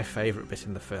is my favourite bit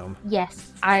in the film.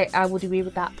 Yes, I would agree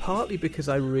with that. Partly because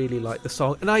I really like the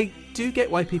song, and I do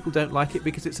get why people don't like it,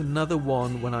 because it's another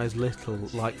one when I was little,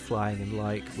 like Flying and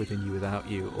like Within You Without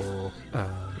You or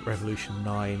Revolution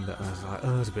 9, that I was like,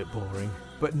 oh, it's a bit boring.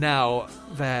 But now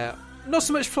they're not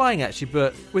so much Flying actually,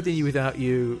 but Within You Without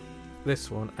You,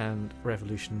 this one and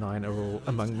Revolution 9 are all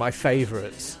among my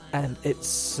favourites. And it's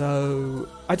so...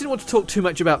 I didn't want to talk too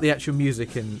much about the actual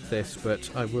music in this, but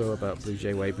I will about Blue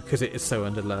Jay Way because it is so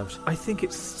underloved. I think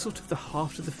it's sort of the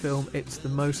heart of the film. It's the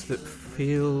most that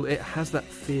feel... It has that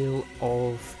feel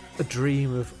of a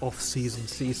dream of off-season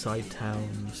seaside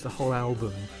towns. The whole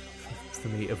album, for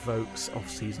me, evokes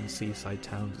off-season seaside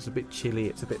towns. It's a bit chilly,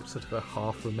 it's a bit sort of a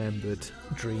half-remembered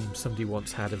dream somebody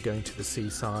once had of going to the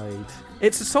seaside.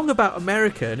 It's a song about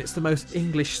America, and it's the most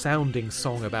English-sounding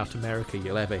song about America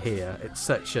you'll ever hear. It's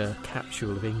such a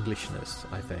capsule of Englishness,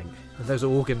 I think. And those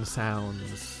organ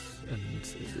sounds... And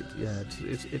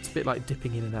it's a bit like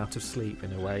dipping in and out of sleep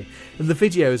in a way. And the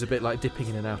video is a bit like dipping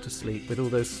in and out of sleep with all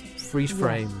those freeze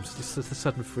frames, just the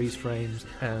sudden freeze frames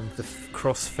and the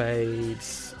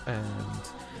crossfades and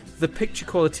the picture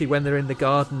quality when they're in the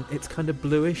garden. It's kind of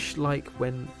bluish, like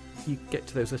when you get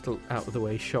to those little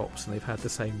out-of-the-way shops and they've had the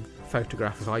same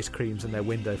photograph of ice creams in their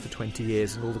window for 20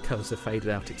 years and all the colours have faded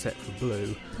out except for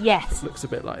blue. Yes. It looks a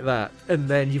bit like that. And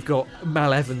then you've got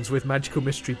Mal Evans with Magical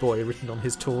Mystery Boy written on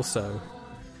his torso,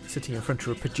 sitting in front of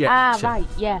a projector. Ah, right,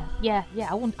 yeah.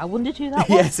 I wondered who that was.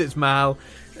 Yes, it's Mal.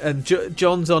 And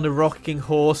John's on a rocking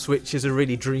horse, which is a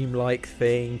really dreamlike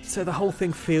thing. So the whole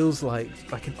thing feels like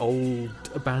an old,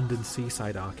 abandoned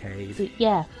seaside arcade.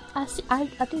 Yeah, I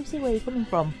do see where you're coming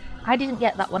from. I didn't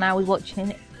get that when I was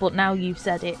watching it, but now you've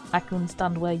said it, I can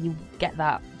understand where you get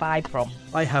that vibe from.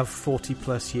 I have 40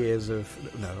 plus years of...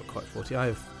 No, not quite 40. I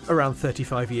have around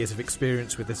 35 years of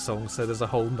experience with this song, so there's a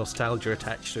whole nostalgia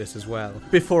attached to it as well.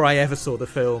 Before I ever saw the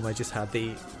film, I just had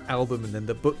the album and then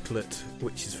the booklet,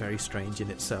 which is very strange in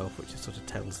itself, which sort of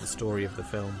tells the story of the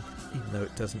film, even though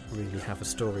it doesn't really have a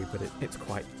story, but it's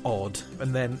quite odd.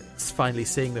 And then finally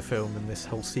seeing the film and this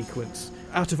whole sequence,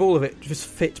 out of all of it, just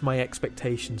fit my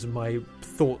expectations and my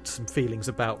thoughts and feelings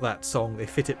about that song. They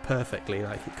fit it perfectly.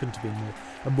 Like, it couldn't have been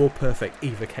a more perfect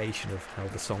evocation of how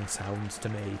the song sounds to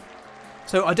me.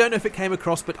 So I don't know if it came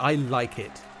across, but I like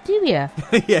it. Do you?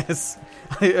 Yes.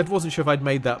 I wasn't sure if I'd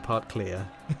made that part clear.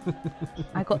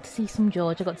 I got to see some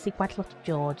George. I got to see quite a lot of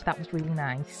George. That was really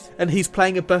nice. And he's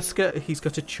playing a busker. He's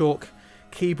got a chalk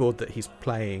keyboard that he's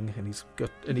playing, and he's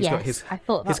got his I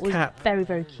thought that his was cap very,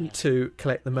 very cute to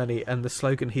collect the money. And the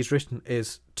slogan he's written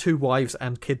is 2 wives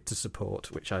and kid to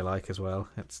support, which I like as well.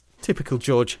 It's typical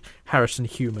George Harrison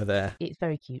humour there. It's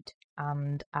very cute.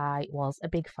 And I was a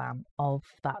big fan of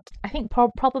that. I think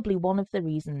probably one of the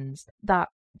reasons that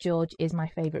George is my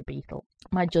favourite Beatle,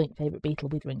 my joint favourite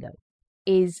Beatle with Ringo,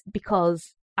 is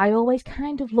because I always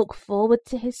kind of look forward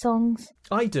to his songs.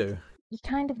 I do. You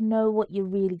kind of know what you're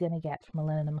really going to get from a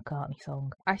Lennon and McCartney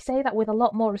song. I say that with a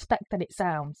lot more respect than it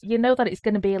sounds. You know that it's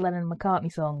going to be a Lennon and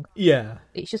McCartney song. Yeah.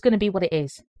 It's just going to be what it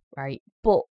is, right?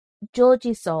 But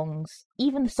George's songs,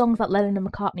 even the songs that Lennon and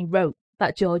McCartney wrote,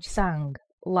 that George sang,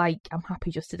 like I'm Happy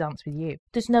Just to Dance With You.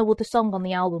 There's no other song on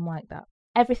the album like that.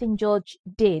 Everything George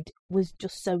did was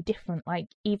just so different, like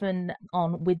even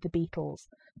on With the Beatles.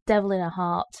 Devil in a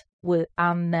Heart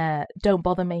and Don't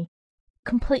Bother Me.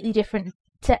 Completely different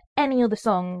to any other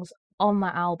songs on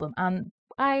that album, and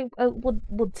I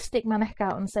would stick my neck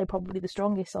out and say probably the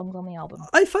strongest songs on the album.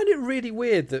 I find it really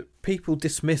weird that people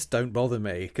dismiss Don't Bother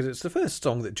Me, because it's the first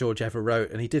song that George ever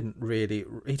wrote, and he didn't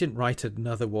write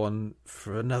another one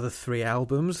for another 3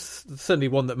 albums, certainly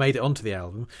one that made it onto the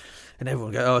album. And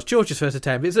everyone goes, oh, it's George's first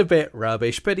attempt, it's a bit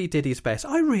rubbish, but he did his best.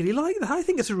 I really like that. I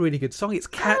think it's a really good song. It's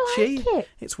catchy. I like it.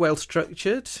 It's well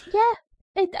structured. Yeah.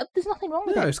 There's nothing wrong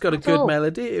with it. No, it's got a good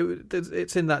melody.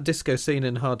 It's in that disco scene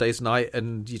in Hard Day's Night,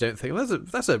 and you don't think, well,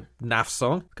 that's a naff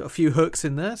song. Got a few hooks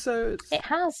in there, so it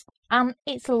has, and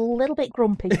it's a little bit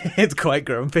grumpy. It's quite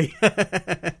grumpy.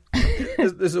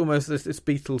 There's almost this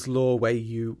Beatles law where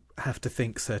you have to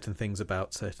think certain things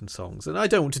about certain songs, and I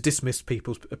don't want to dismiss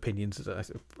people's opinions.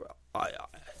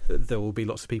 There will be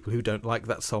lots of people who don't like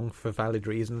that song for valid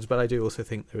reasons, but I do also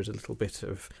think there is a little bit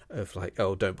of like,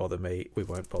 oh, don't bother me, we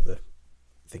won't bother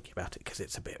thinking about it because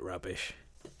it's a bit rubbish.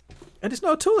 And it's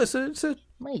not at all.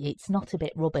 It's not a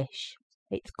bit rubbish.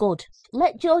 It's good.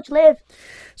 Let George live.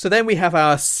 So then we have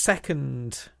our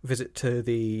second visit to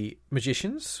the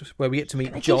Magicians, where we get to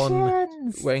meet John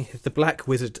wearing the black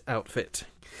wizard outfit.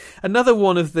 Another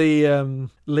one of the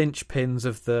linchpins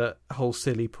of the whole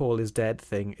silly Paul is dead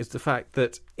thing is the fact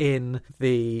that in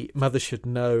the Mother Should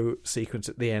Know sequence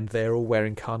at the end, they're all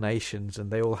wearing carnations,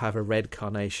 and they all have a red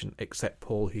carnation except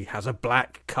Paul, who has a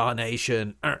black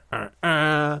carnation.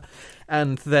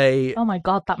 And they... Oh my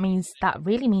God, that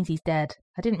really means he's dead.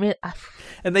 I didn't really...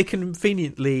 And they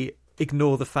conveniently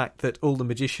ignore the fact that all the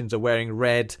magicians are wearing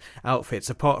red outfits,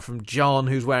 apart from John,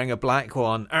 who's wearing a black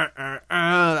one.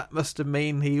 That must have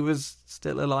mean he was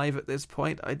still alive at this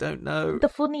point. I don't know. The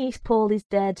funniest Paul is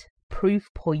dead proof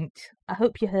point. I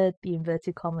hope you heard the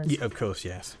inverted commas. Yeah, of course,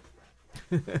 yes.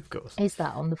 Of course. Is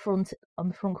that on the front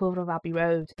cover of Abbey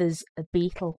Road, there's a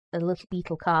little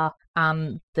Beetle car,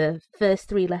 and the first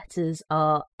 3 letters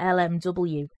are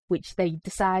LMW, which they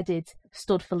decided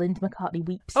stood for Linda McCartney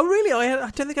Weeps. Oh, really? I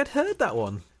don't think I'd heard that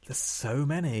one. There's so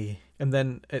many. And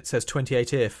then it says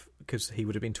 28 if, because he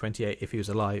would have been 28 if he was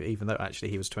alive, even though actually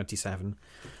he was 27.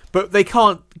 But they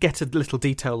can't get a little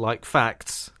detail like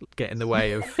facts get in the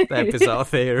way of their bizarre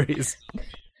theories.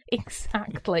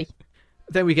 Exactly.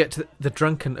 Then we get to the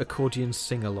drunken accordion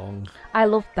sing-along. I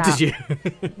love that. Did you?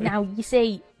 Now, you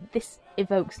see, this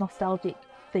evokes nostalgic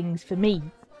things for me,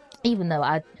 even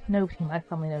though nobody in my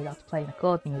family knows how to play an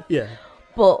accordion. Yeah.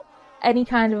 But any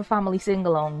kind of a family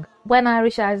sing-along, When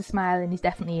Irish Eyes Are Smiling is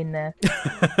definitely in there.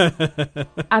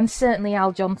 And certainly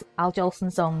Al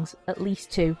Jolson songs, at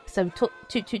least 2. So Toot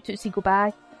Toot Tootsie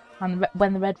Goodbye, and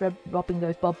When the Red Robin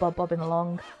Goes Bob Bob Bobbing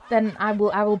Along, then I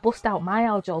will bust out my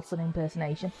Al Jolson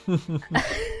impersonation.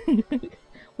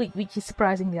 Which is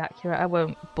surprisingly accurate. I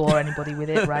won't bore anybody with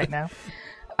it right now.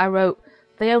 I wrote,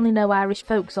 they only know Irish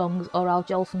folk songs or Al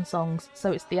Jolson songs,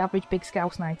 so it's the average Big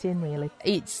Scouse night in, really.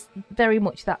 It's very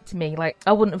much that to me. Like,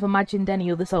 I wouldn't have imagined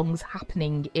any other songs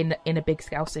happening in a Big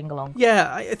Scouse sing-along.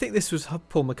 Yeah, I think this was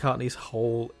Paul McCartney's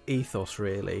whole ethos,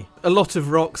 really. A lot of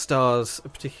rock stars,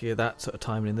 particularly that sort of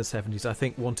time in the 70s, I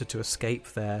think wanted to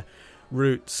escape their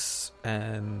roots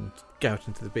and go out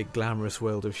into the big glamorous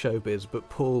world of showbiz, but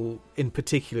Paul in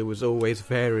particular was always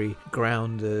very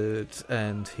grounded,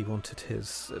 and he wanted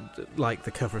his, like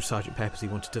the cover of Sgt. Pepper's, he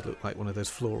wanted to look like one of those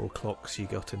floral clocks you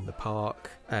got in the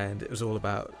park, and it was all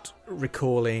about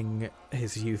recalling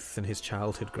his youth and his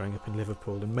childhood growing up in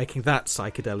Liverpool and making that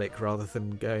psychedelic rather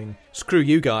than going, screw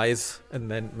you guys,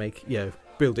 and then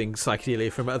building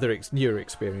psychedelia from other newer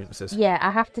experiences. Yeah, I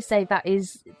have to say that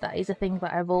is a thing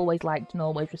that I've always liked and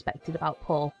always respected about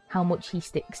Paul, how much he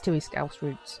sticks to his Scouse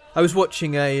roots. I was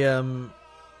watching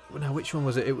which one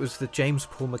was it? It was the James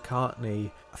Paul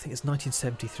McCartney, I think it's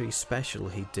 1973 special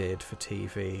he did for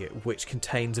TV, which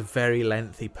contains a very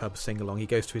lengthy pub sing-along. He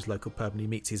goes to his local pub and he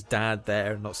meets his dad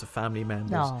there and lots of family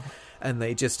members. Aww. And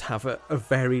they just have a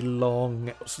very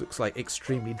long, looks like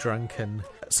extremely drunken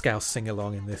Scouse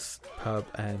sing-along in this pub.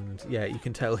 And yeah, you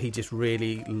can tell he just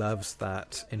really loves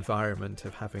that environment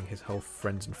of having his whole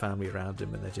friends and family around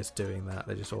him, and they're just doing that.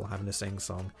 They're just all having a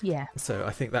sing-song. Yeah. So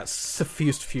I think that's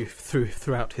suffused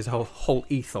throughout his whole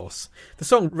ethos. The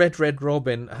song Red Red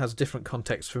Robin has different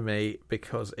context for me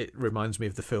because it reminds me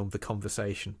of the film The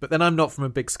Conversation. But then I'm not from a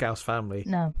big Scouse family.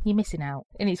 No, you're missing out.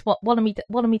 And it's one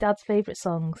of my dad's favourite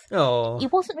songs. Oh. He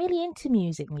wasn't really into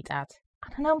music, my dad.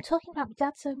 And I know I'm talking about my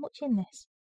dad so much in this.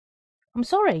 I'm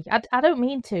sorry, I don't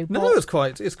mean to. But no, it's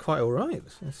quite all right.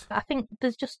 I think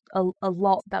there's just a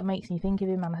lot that makes me think of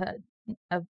him, and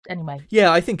anyway.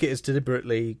 Yeah, I think it is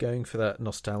deliberately going for that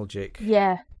nostalgic.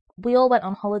 Yeah, we all went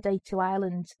on holiday to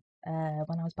Ireland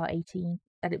when I was about 18,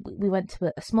 and we went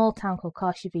to a small town called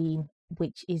Caersheveen,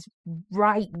 which is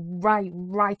right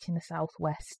in the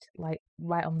southwest, like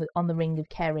right on the Ring of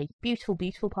Kerry. Beautiful,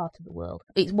 beautiful part of the world.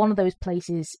 It's one of those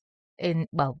places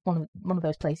one of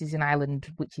those places in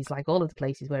Ireland, which is like all of the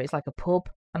places where it's like a pub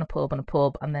and a pub and a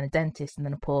pub, and then a dentist and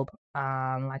then a pub,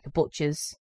 and like a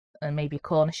butcher's and maybe a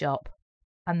corner shop.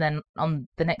 And then on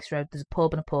the next road, there's a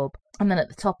pub and a pub. And then at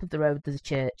the top of the road, there's a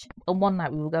church. And one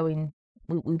night we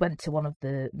went to one of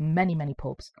the many, many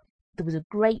pubs. There was a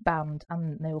great band,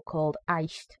 and they were called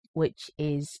Aist, which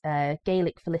is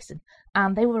Gaelic for listen.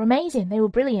 And they were amazing. They were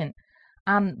brilliant.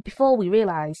 And before we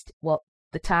realised what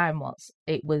the time was,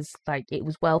 it was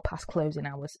well past closing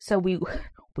hours. So we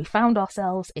found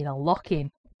ourselves in a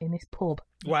lock-in in this pub.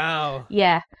 Wow.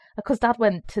 Yeah, because Dad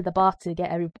went to the bar to get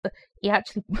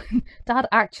Dad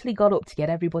actually got up to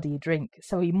get everybody a drink,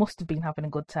 so he must have been having a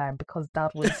good time, because Dad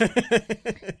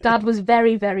was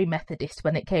very, very Methodist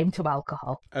when it came to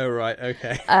alcohol. Oh right,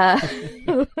 okay.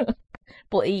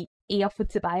 But he offered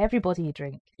to buy everybody a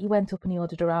drink. He went up and he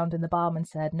ordered around, and the barman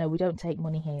said, "No, we don't take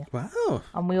money here." Wow.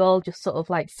 And we all just sort of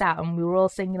like sat, and we were all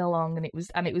singing along, and it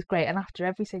was great. And after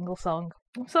every single song,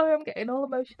 I'm sorry, I'm getting all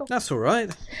emotional. That's all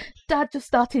right. Dad just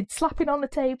started slapping on the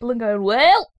table and going,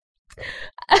 "Well,"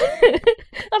 and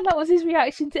that was his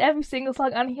reaction to every single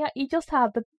song. And he just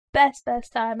had the best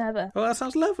time ever. Oh, that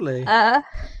sounds lovely. And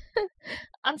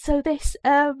so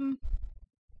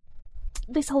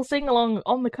this whole sing-along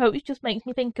on the coach just makes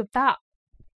me think of that.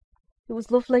 It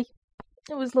was lovely.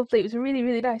 It was a really,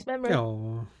 really nice memory.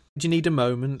 Oh, do you need a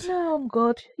moment? No, I'm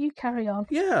good. You carry on.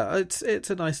 Yeah, it's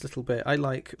a nice little bit. I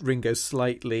like Ringo's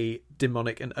slightly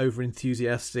demonic and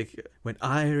over-enthusiastic "when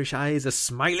Irish eyes are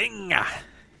smiling."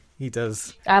 He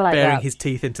does. I like baring that. his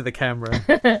teeth into the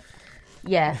camera.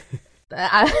 Yeah.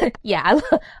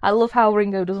 I love how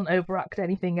Ringo doesn't overact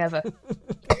anything ever.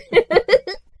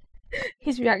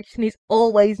 His reaction is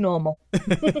always normal.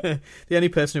 The only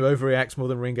person who overreacts more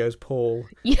than Ringo is Paul.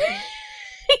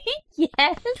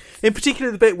 Yes. In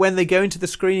particular, the bit when they go into the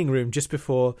screening room just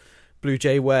before Blue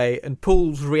Jay Way, and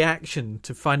Paul's reaction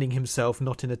to finding himself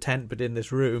not in a tent but in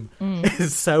this room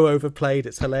is so overplayed,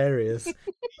 it's hilarious.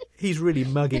 He's really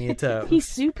mugging it up. He's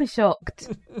super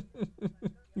shocked.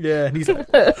 Yeah, and he's like,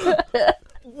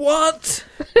 "What?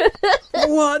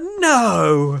 What?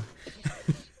 No!"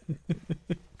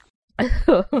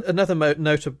 Another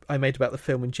note I made about the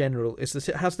film in general is that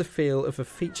it has the feel of a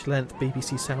feature-length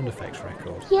BBC sound effects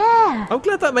record. Yeah. I'm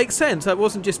glad that makes sense. That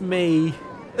wasn't just me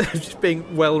just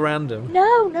being well random.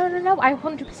 No. I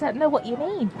 100% know what you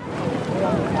mean.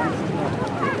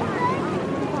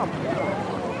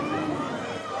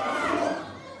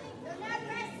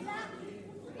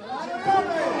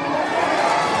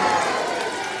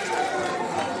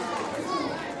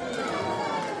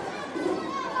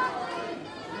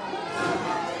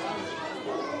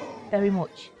 Very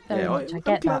much. Very much. I get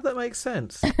I'm glad that. That makes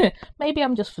sense. Maybe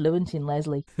I'm just fluent in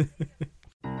Leslie.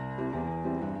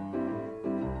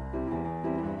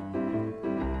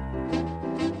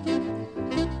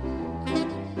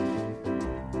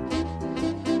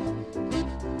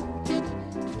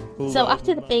 So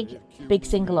after the big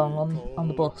sing-along on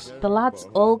the bus, the lads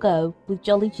all go with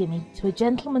Jolly Jimmy to a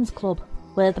gentleman's club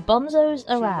where the Bonzos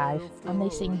arrive and they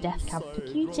sing Death Cab for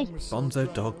Cutie.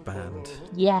 Bonzo Dog Band.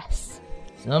 Yes.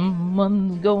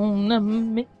 Someone's gonna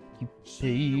make you pay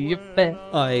your fare.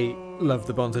 I love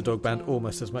the Bonzo Dog Band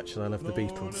almost as much as I love the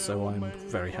Beatles, so I'm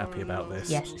very happy about this.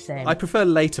 Yes, same. I prefer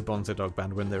later Bonzo Dog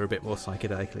Band when they're a bit more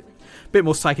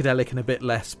psychedelic and a bit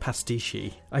less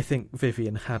pastiche. I think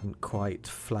Vivian hadn't quite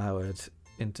flowered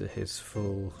into his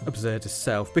full absurdist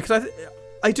self, because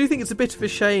I do think it's a bit of a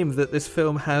shame that this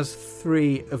film has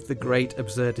three of the great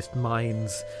absurdist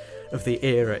minds of the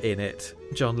era in it: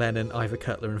 John Lennon, Ivor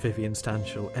Cutler and Vivian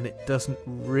Stanshall, and it doesn't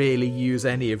really use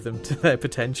any of them to their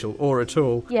potential, or at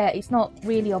all. Yeah, it's not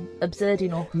really absurd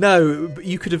enough. No, but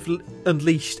you could have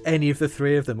unleashed any of the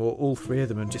three of them, or all three of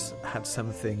them, and just had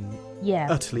something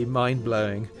utterly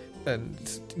mind-blowing.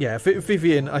 And yeah,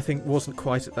 Vivian, I think, wasn't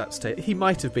quite at that state. He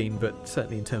might have been, but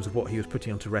certainly in terms of what he was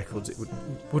putting onto records, it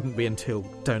wouldn't be until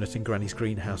Donut in Granny's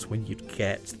Greenhouse when you'd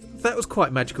get... That was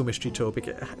quite Magical Mystery Tour,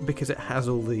 because it has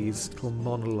all these little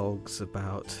monologues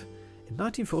about... In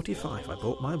 1945, I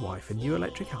bought my wife a new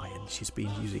electric iron. She's been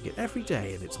using it every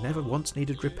day and it's never once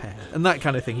needed repair. And that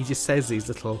kind of thing. He just says these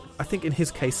little, I think in his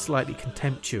case, slightly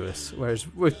contemptuous, whereas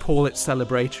with Paul it's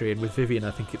celebratory, and with Vivian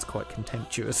I think it's quite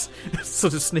contemptuous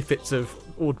sort of snippets of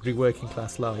ordinary working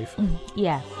class life.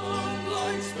 Yeah.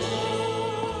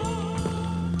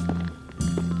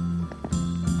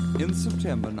 In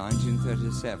September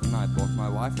 1937, I bought my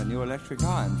wife a new electric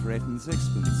iron for 8 and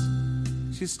 6pence.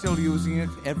 She's still using it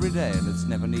every day and it's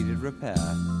never needed repair.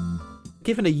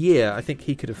 Given a year, I think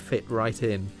he could have fit right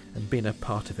in and been a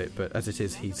part of it, but as it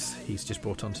is, he's just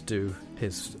brought on to do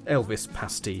his Elvis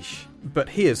pastiche. But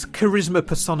he is charisma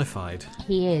personified.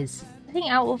 He is. I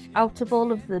think out of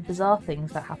all of the bizarre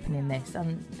things that happen in this,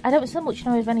 and I don't so much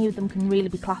know if any of them can really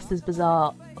be classed as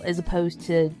bizarre as opposed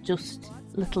to just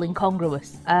little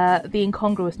incongruous. The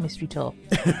Incongruous Mystery Tour.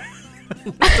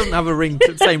 It doesn't have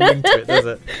a same ring to it, does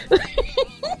it?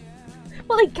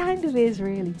 Well, it kind of is,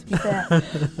 really, to be fair.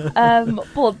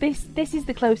 But this is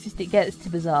the closest it gets to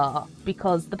bizarre,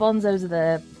 because the Bonzos are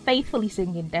there faithfully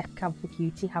singing Death Cab for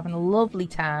Cutie, having a lovely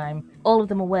time. All of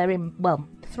them are wearing, well,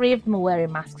 3 of them are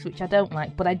wearing masks, which I don't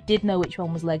like, but I did know which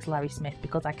one was Legs Larry Smith,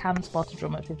 because I can spot a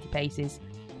drum at 50 paces,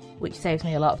 which saves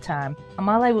me a lot of time. And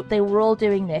while they were all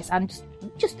doing this, and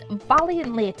just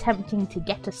valiantly attempting to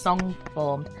get a song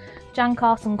performed, Jan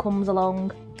Carson comes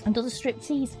along and does a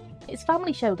striptease. It's a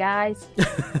family show, guys.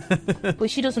 But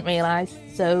she doesn't realise,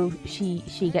 so she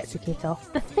gets a kit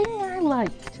off. The thing I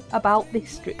liked about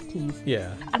this striptease...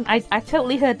 Yeah. And I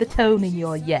totally heard the tone in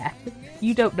your yeah.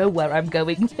 You don't know where I'm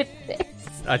going with this.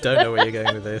 I don't know where you're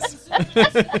going with this.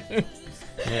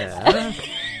 Yeah.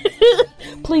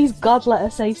 Please, God, let her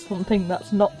say something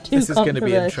that's not too controversial. This is going to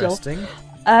be interesting.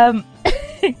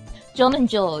 John and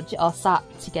George are sat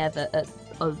together at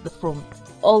the front.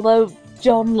 Although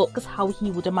John looks how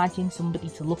he would imagine somebody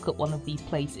to look at one of these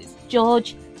places,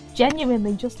 George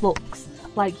genuinely just looks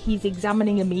like he's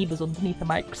examining amoebas underneath a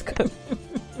microscope.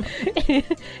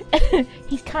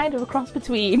 He's kind of a cross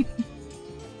between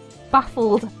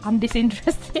baffled and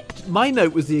disinterested. My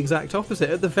note was the exact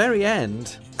opposite. At the very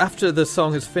end, after the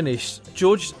song has finished,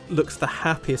 George looks the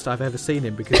happiest I've ever seen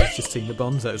him because he's just seen the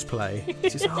Bonzos play. He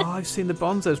says, I've seen the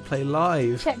Bonzos play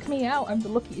live. Check me out, I'm the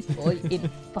luckiest boy in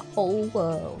the whole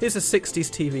world. Here's a 60s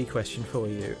TV question for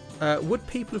you. Would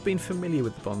people have been familiar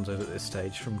with the Bonzos at this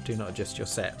stage from Do Not Adjust Your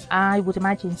Set? I would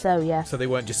imagine so, yeah. So they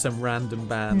weren't just some random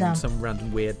band, no. Some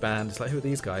random weird band. It's like, who are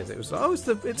these guys? It was like,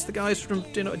 it's the guys from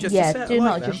Do Not Adjust Your Set. Yeah, Do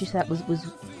Not Adjust Your Set was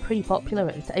pretty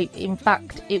popular. In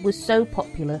fact, it was so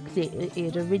popular because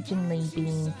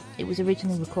it was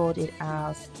originally recorded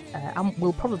as, and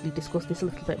we'll probably discuss this a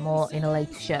little bit more in a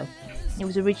later show. It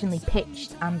was originally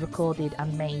pitched and recorded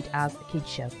and made as a kids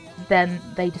show. Then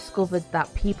they discovered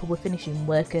that people were finishing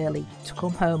work early to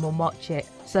come home and watch it.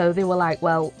 So they were like,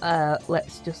 well,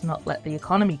 let's just not let the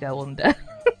economy go under.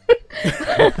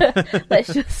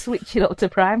 Let's just switch it up to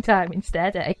prime time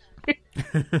instead, eh?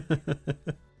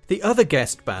 The other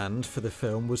guest band for the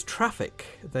film was Traffic.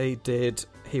 They did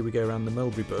Here We Go Round the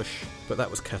Mulberry Bush, but that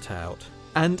was cut out.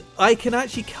 And I can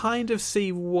actually kind of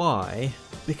see why,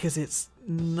 because it's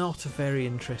not a very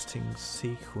interesting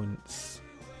sequence.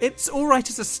 It's alright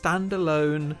as a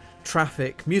standalone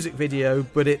Traffic music video,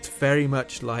 but it's very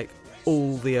much like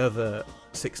all the other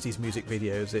 60s music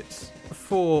videos. It's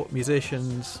 4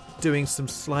 musicians doing some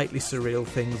slightly surreal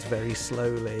things very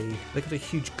slowly. They've got a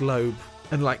huge globe,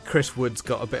 and like Chris Wood's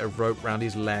got a bit of rope around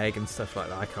his leg and stuff like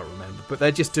that. I can't remember, but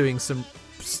they're just doing some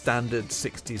standard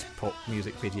 60s pop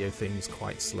music video things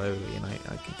quite slowly, and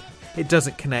it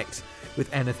doesn't connect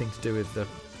with anything to do with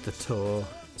the tour.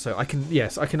 So I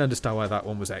can understand why that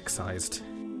one was excised.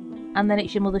 And then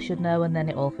it's Your Mother Should Know, and then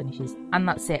it all finishes. And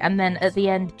that's it. And then at the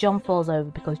end, John falls over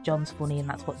because John's funny, and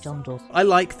that's what John does. I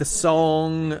like the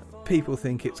song. People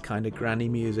think it's kind of granny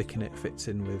music and it fits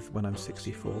in with When I'm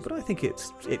 64, but I think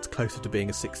it's closer to being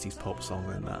a 60s pop song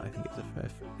than that. I think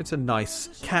it's a nice,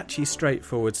 catchy,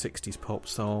 straightforward 60s pop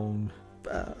song.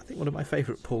 I think one of my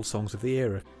favourite Paul songs of the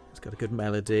era. It's got a good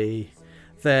melody.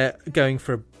 They're going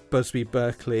for a Busby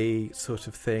Berkeley sort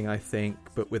of thing, I think,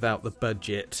 but without the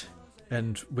budget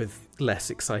and with less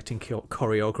exciting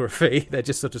choreography. They're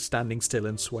just sort of standing still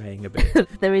and swaying a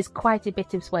bit. There is quite a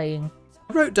bit of swaying.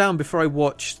 I wrote down before I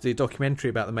watched the documentary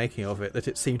about the making of it that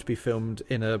it seemed to be filmed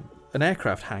in an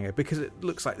aircraft hangar, because it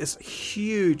looks like this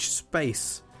huge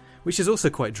space, which is also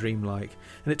quite dreamlike.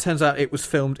 And it turns out it was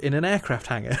filmed in an aircraft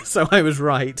hangar, so I was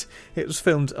right. It was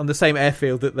filmed on the same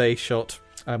airfield that they shot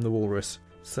The Walrus.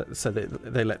 So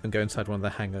they let them go inside one of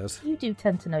the hangars. You do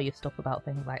tend to know your stuff about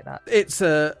things like that. It's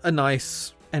a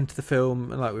nice end to the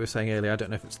film, and like we were saying earlier, I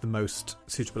don't know if it's the most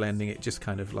suitable ending. It just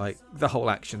kind of like the whole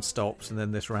action stops and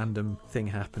then this random thing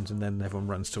happens and then everyone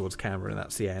runs towards camera and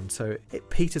that's the end. So it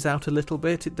peters out a little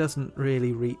bit. It doesn't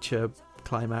really reach a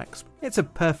climax. It's a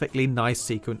perfectly nice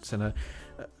sequence and a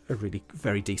really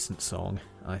very decent song,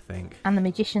 I think. And the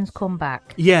magicians come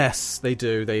back. Yes, they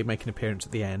do. They make an appearance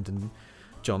at the end, and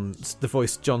John's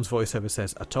voiceover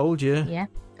says, "I told you." Yeah,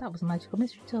 that was a Magical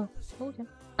Mystery Tour. I told you.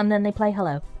 And then they play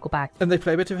Hello, Goodbye. And they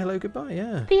play a bit of Hello, Goodbye,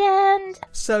 yeah. The end.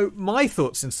 So my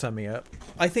thoughts in summing up,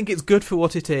 I think it's good for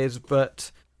what it is,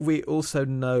 but we also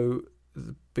know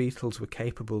the Beatles were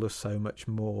capable of so much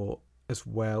more as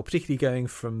well, particularly going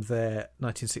from their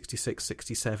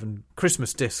 1966-67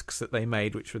 Christmas discs that they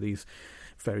made, which were these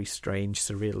very strange,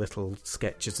 surreal little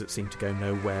sketches that seemed to go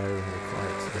nowhere and were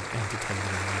quite sort of entertaining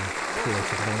and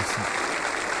creative nonsense.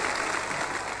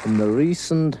 In the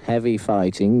recent heavy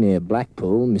fighting near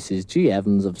Blackpool, Mrs. G.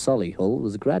 Evans of Solihull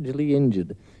was gradually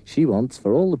injured. She wants,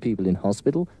 for all the people in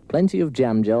hospital, plenty of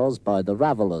jam jars by the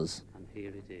Ravellers. And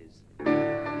here it is.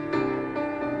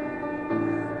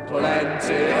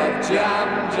 Plenty of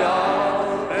jam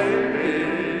jars, baby.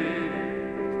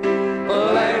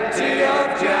 Plenty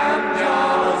of jam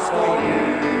jars for you.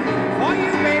 For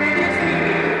you, baby, just for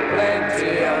you.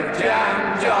 Plenty of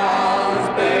jam jars,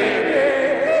 baby.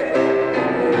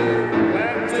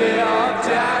 Plenty of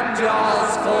jam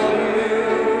jars for you.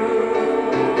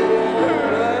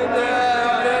 Plenty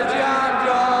of jam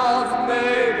jars,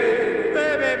 baby.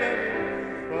 Baby.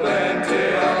 Plenty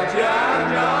of jam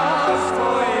jars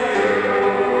for you.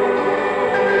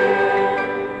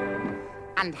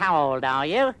 And how old are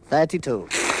you? 32.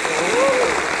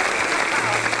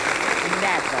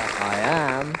 Never. I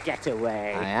am. Get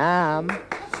away. I am.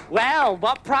 Well,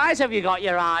 what prize have you got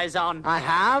your eyes on? I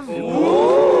have.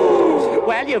 Ooh.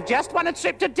 Well, you've just won a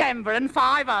trip to Denver and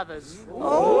 5 others.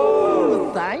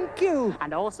 Oh, thank you.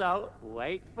 And also,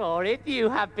 wait for it, you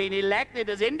have been elected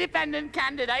as independent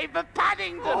candidate for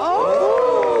Paddington.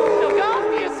 Oh. Look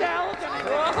after yourself.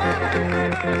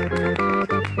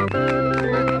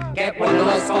 Get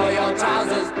Wonderlust for your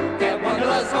trousers. Get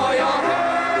Wonderlust for your hair.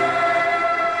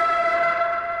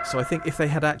 So I think if they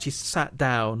had actually sat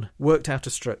down, worked out a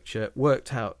structure,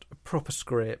 worked out a proper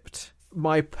script,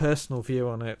 my personal view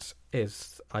on it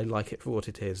is I like it for what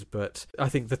it is, but I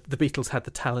think that the Beatles had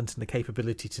the talent and the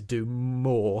capability to do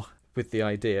more with the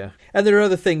idea. And there are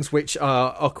other things which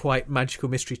are quite Magical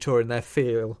Mystery Tour in their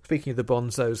feel. Speaking of the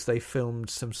Bonzos, they filmed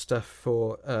some stuff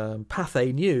for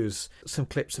Pathé News, some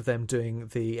clips of them doing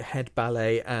the head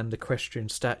ballet and equestrian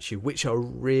statue, which are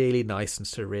really nice and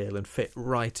surreal and fit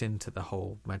right into the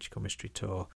whole Magical Mystery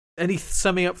Tour. Any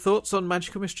summing up thoughts on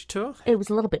Magical Mystery Tour? It was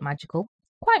a little bit magical,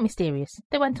 quite mysterious.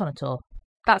 They went on a tour.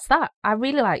 That's that. I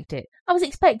really liked it. I was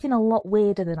expecting a lot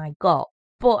weirder than I got,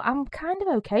 but I'm kind of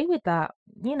okay with that.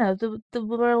 You know, there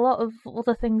were a lot of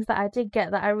other things that I did get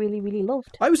that I really, really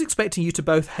loved. I was expecting you to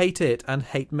both hate it and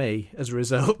hate me as a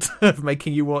result of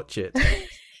making you watch it.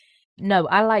 No,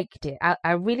 I liked it.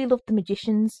 I really loved the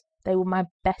Magicians. They were my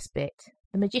best bit.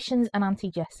 The Magicians and Auntie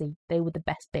Jessie, they were the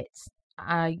best bits.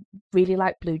 I really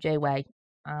liked Blue Jay Way.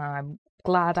 I'm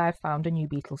glad I found a new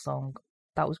Beatles song.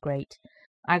 That was great.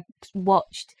 I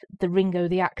watched the Ringo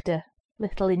the Actor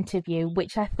little interview,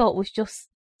 which I thought was just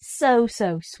so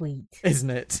sweet. Isn't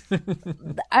it?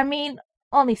 I mean,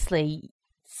 honestly,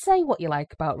 say what you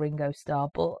like about Ringo Starr,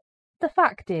 but the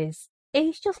fact is,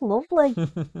 he's just lovely.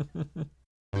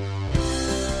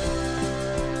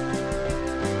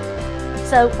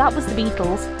 So that was the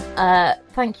Beatles.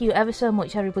 Thank you ever so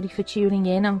much, everybody, for tuning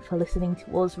in and for listening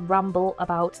to us ramble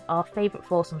about our favourite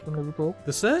foursome from Liverpool.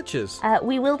 The Searchers.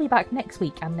 We will be back next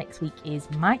week, and next week is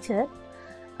my turn.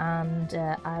 And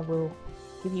I will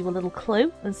give you a little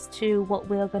clue as to what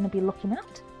we're going to be looking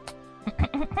at.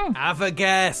 Have a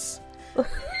guess.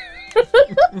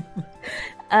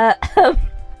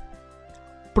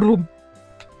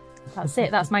 That's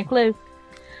it. That's my clue.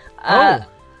 Yeah. Oh,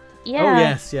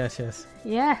 yes.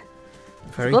 Yeah.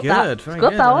 Very good. It's Very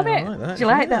good, good. though, isn't I it? like that. Do you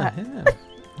like that? that? Yeah.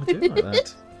 I do like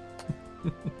that.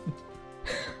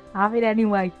 Have it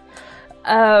anyway.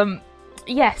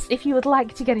 Yes, if you would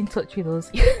like to get in touch with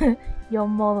us, you're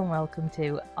more than welcome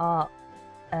to. Our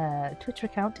Twitter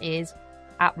account is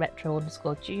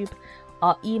 @retro_tube.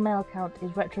 Our email account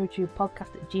is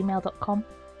retrotubepodcast@gmail.com.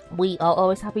 We are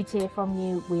always happy to hear from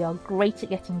you. We are great at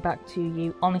getting back to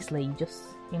you. Honestly, just,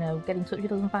 get in touch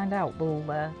with us and find out.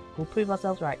 We'll prove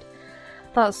ourselves right.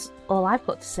 That's all I've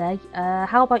got to say.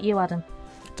 How about you, Adam?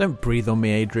 Don't breathe on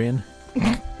me, Adrian.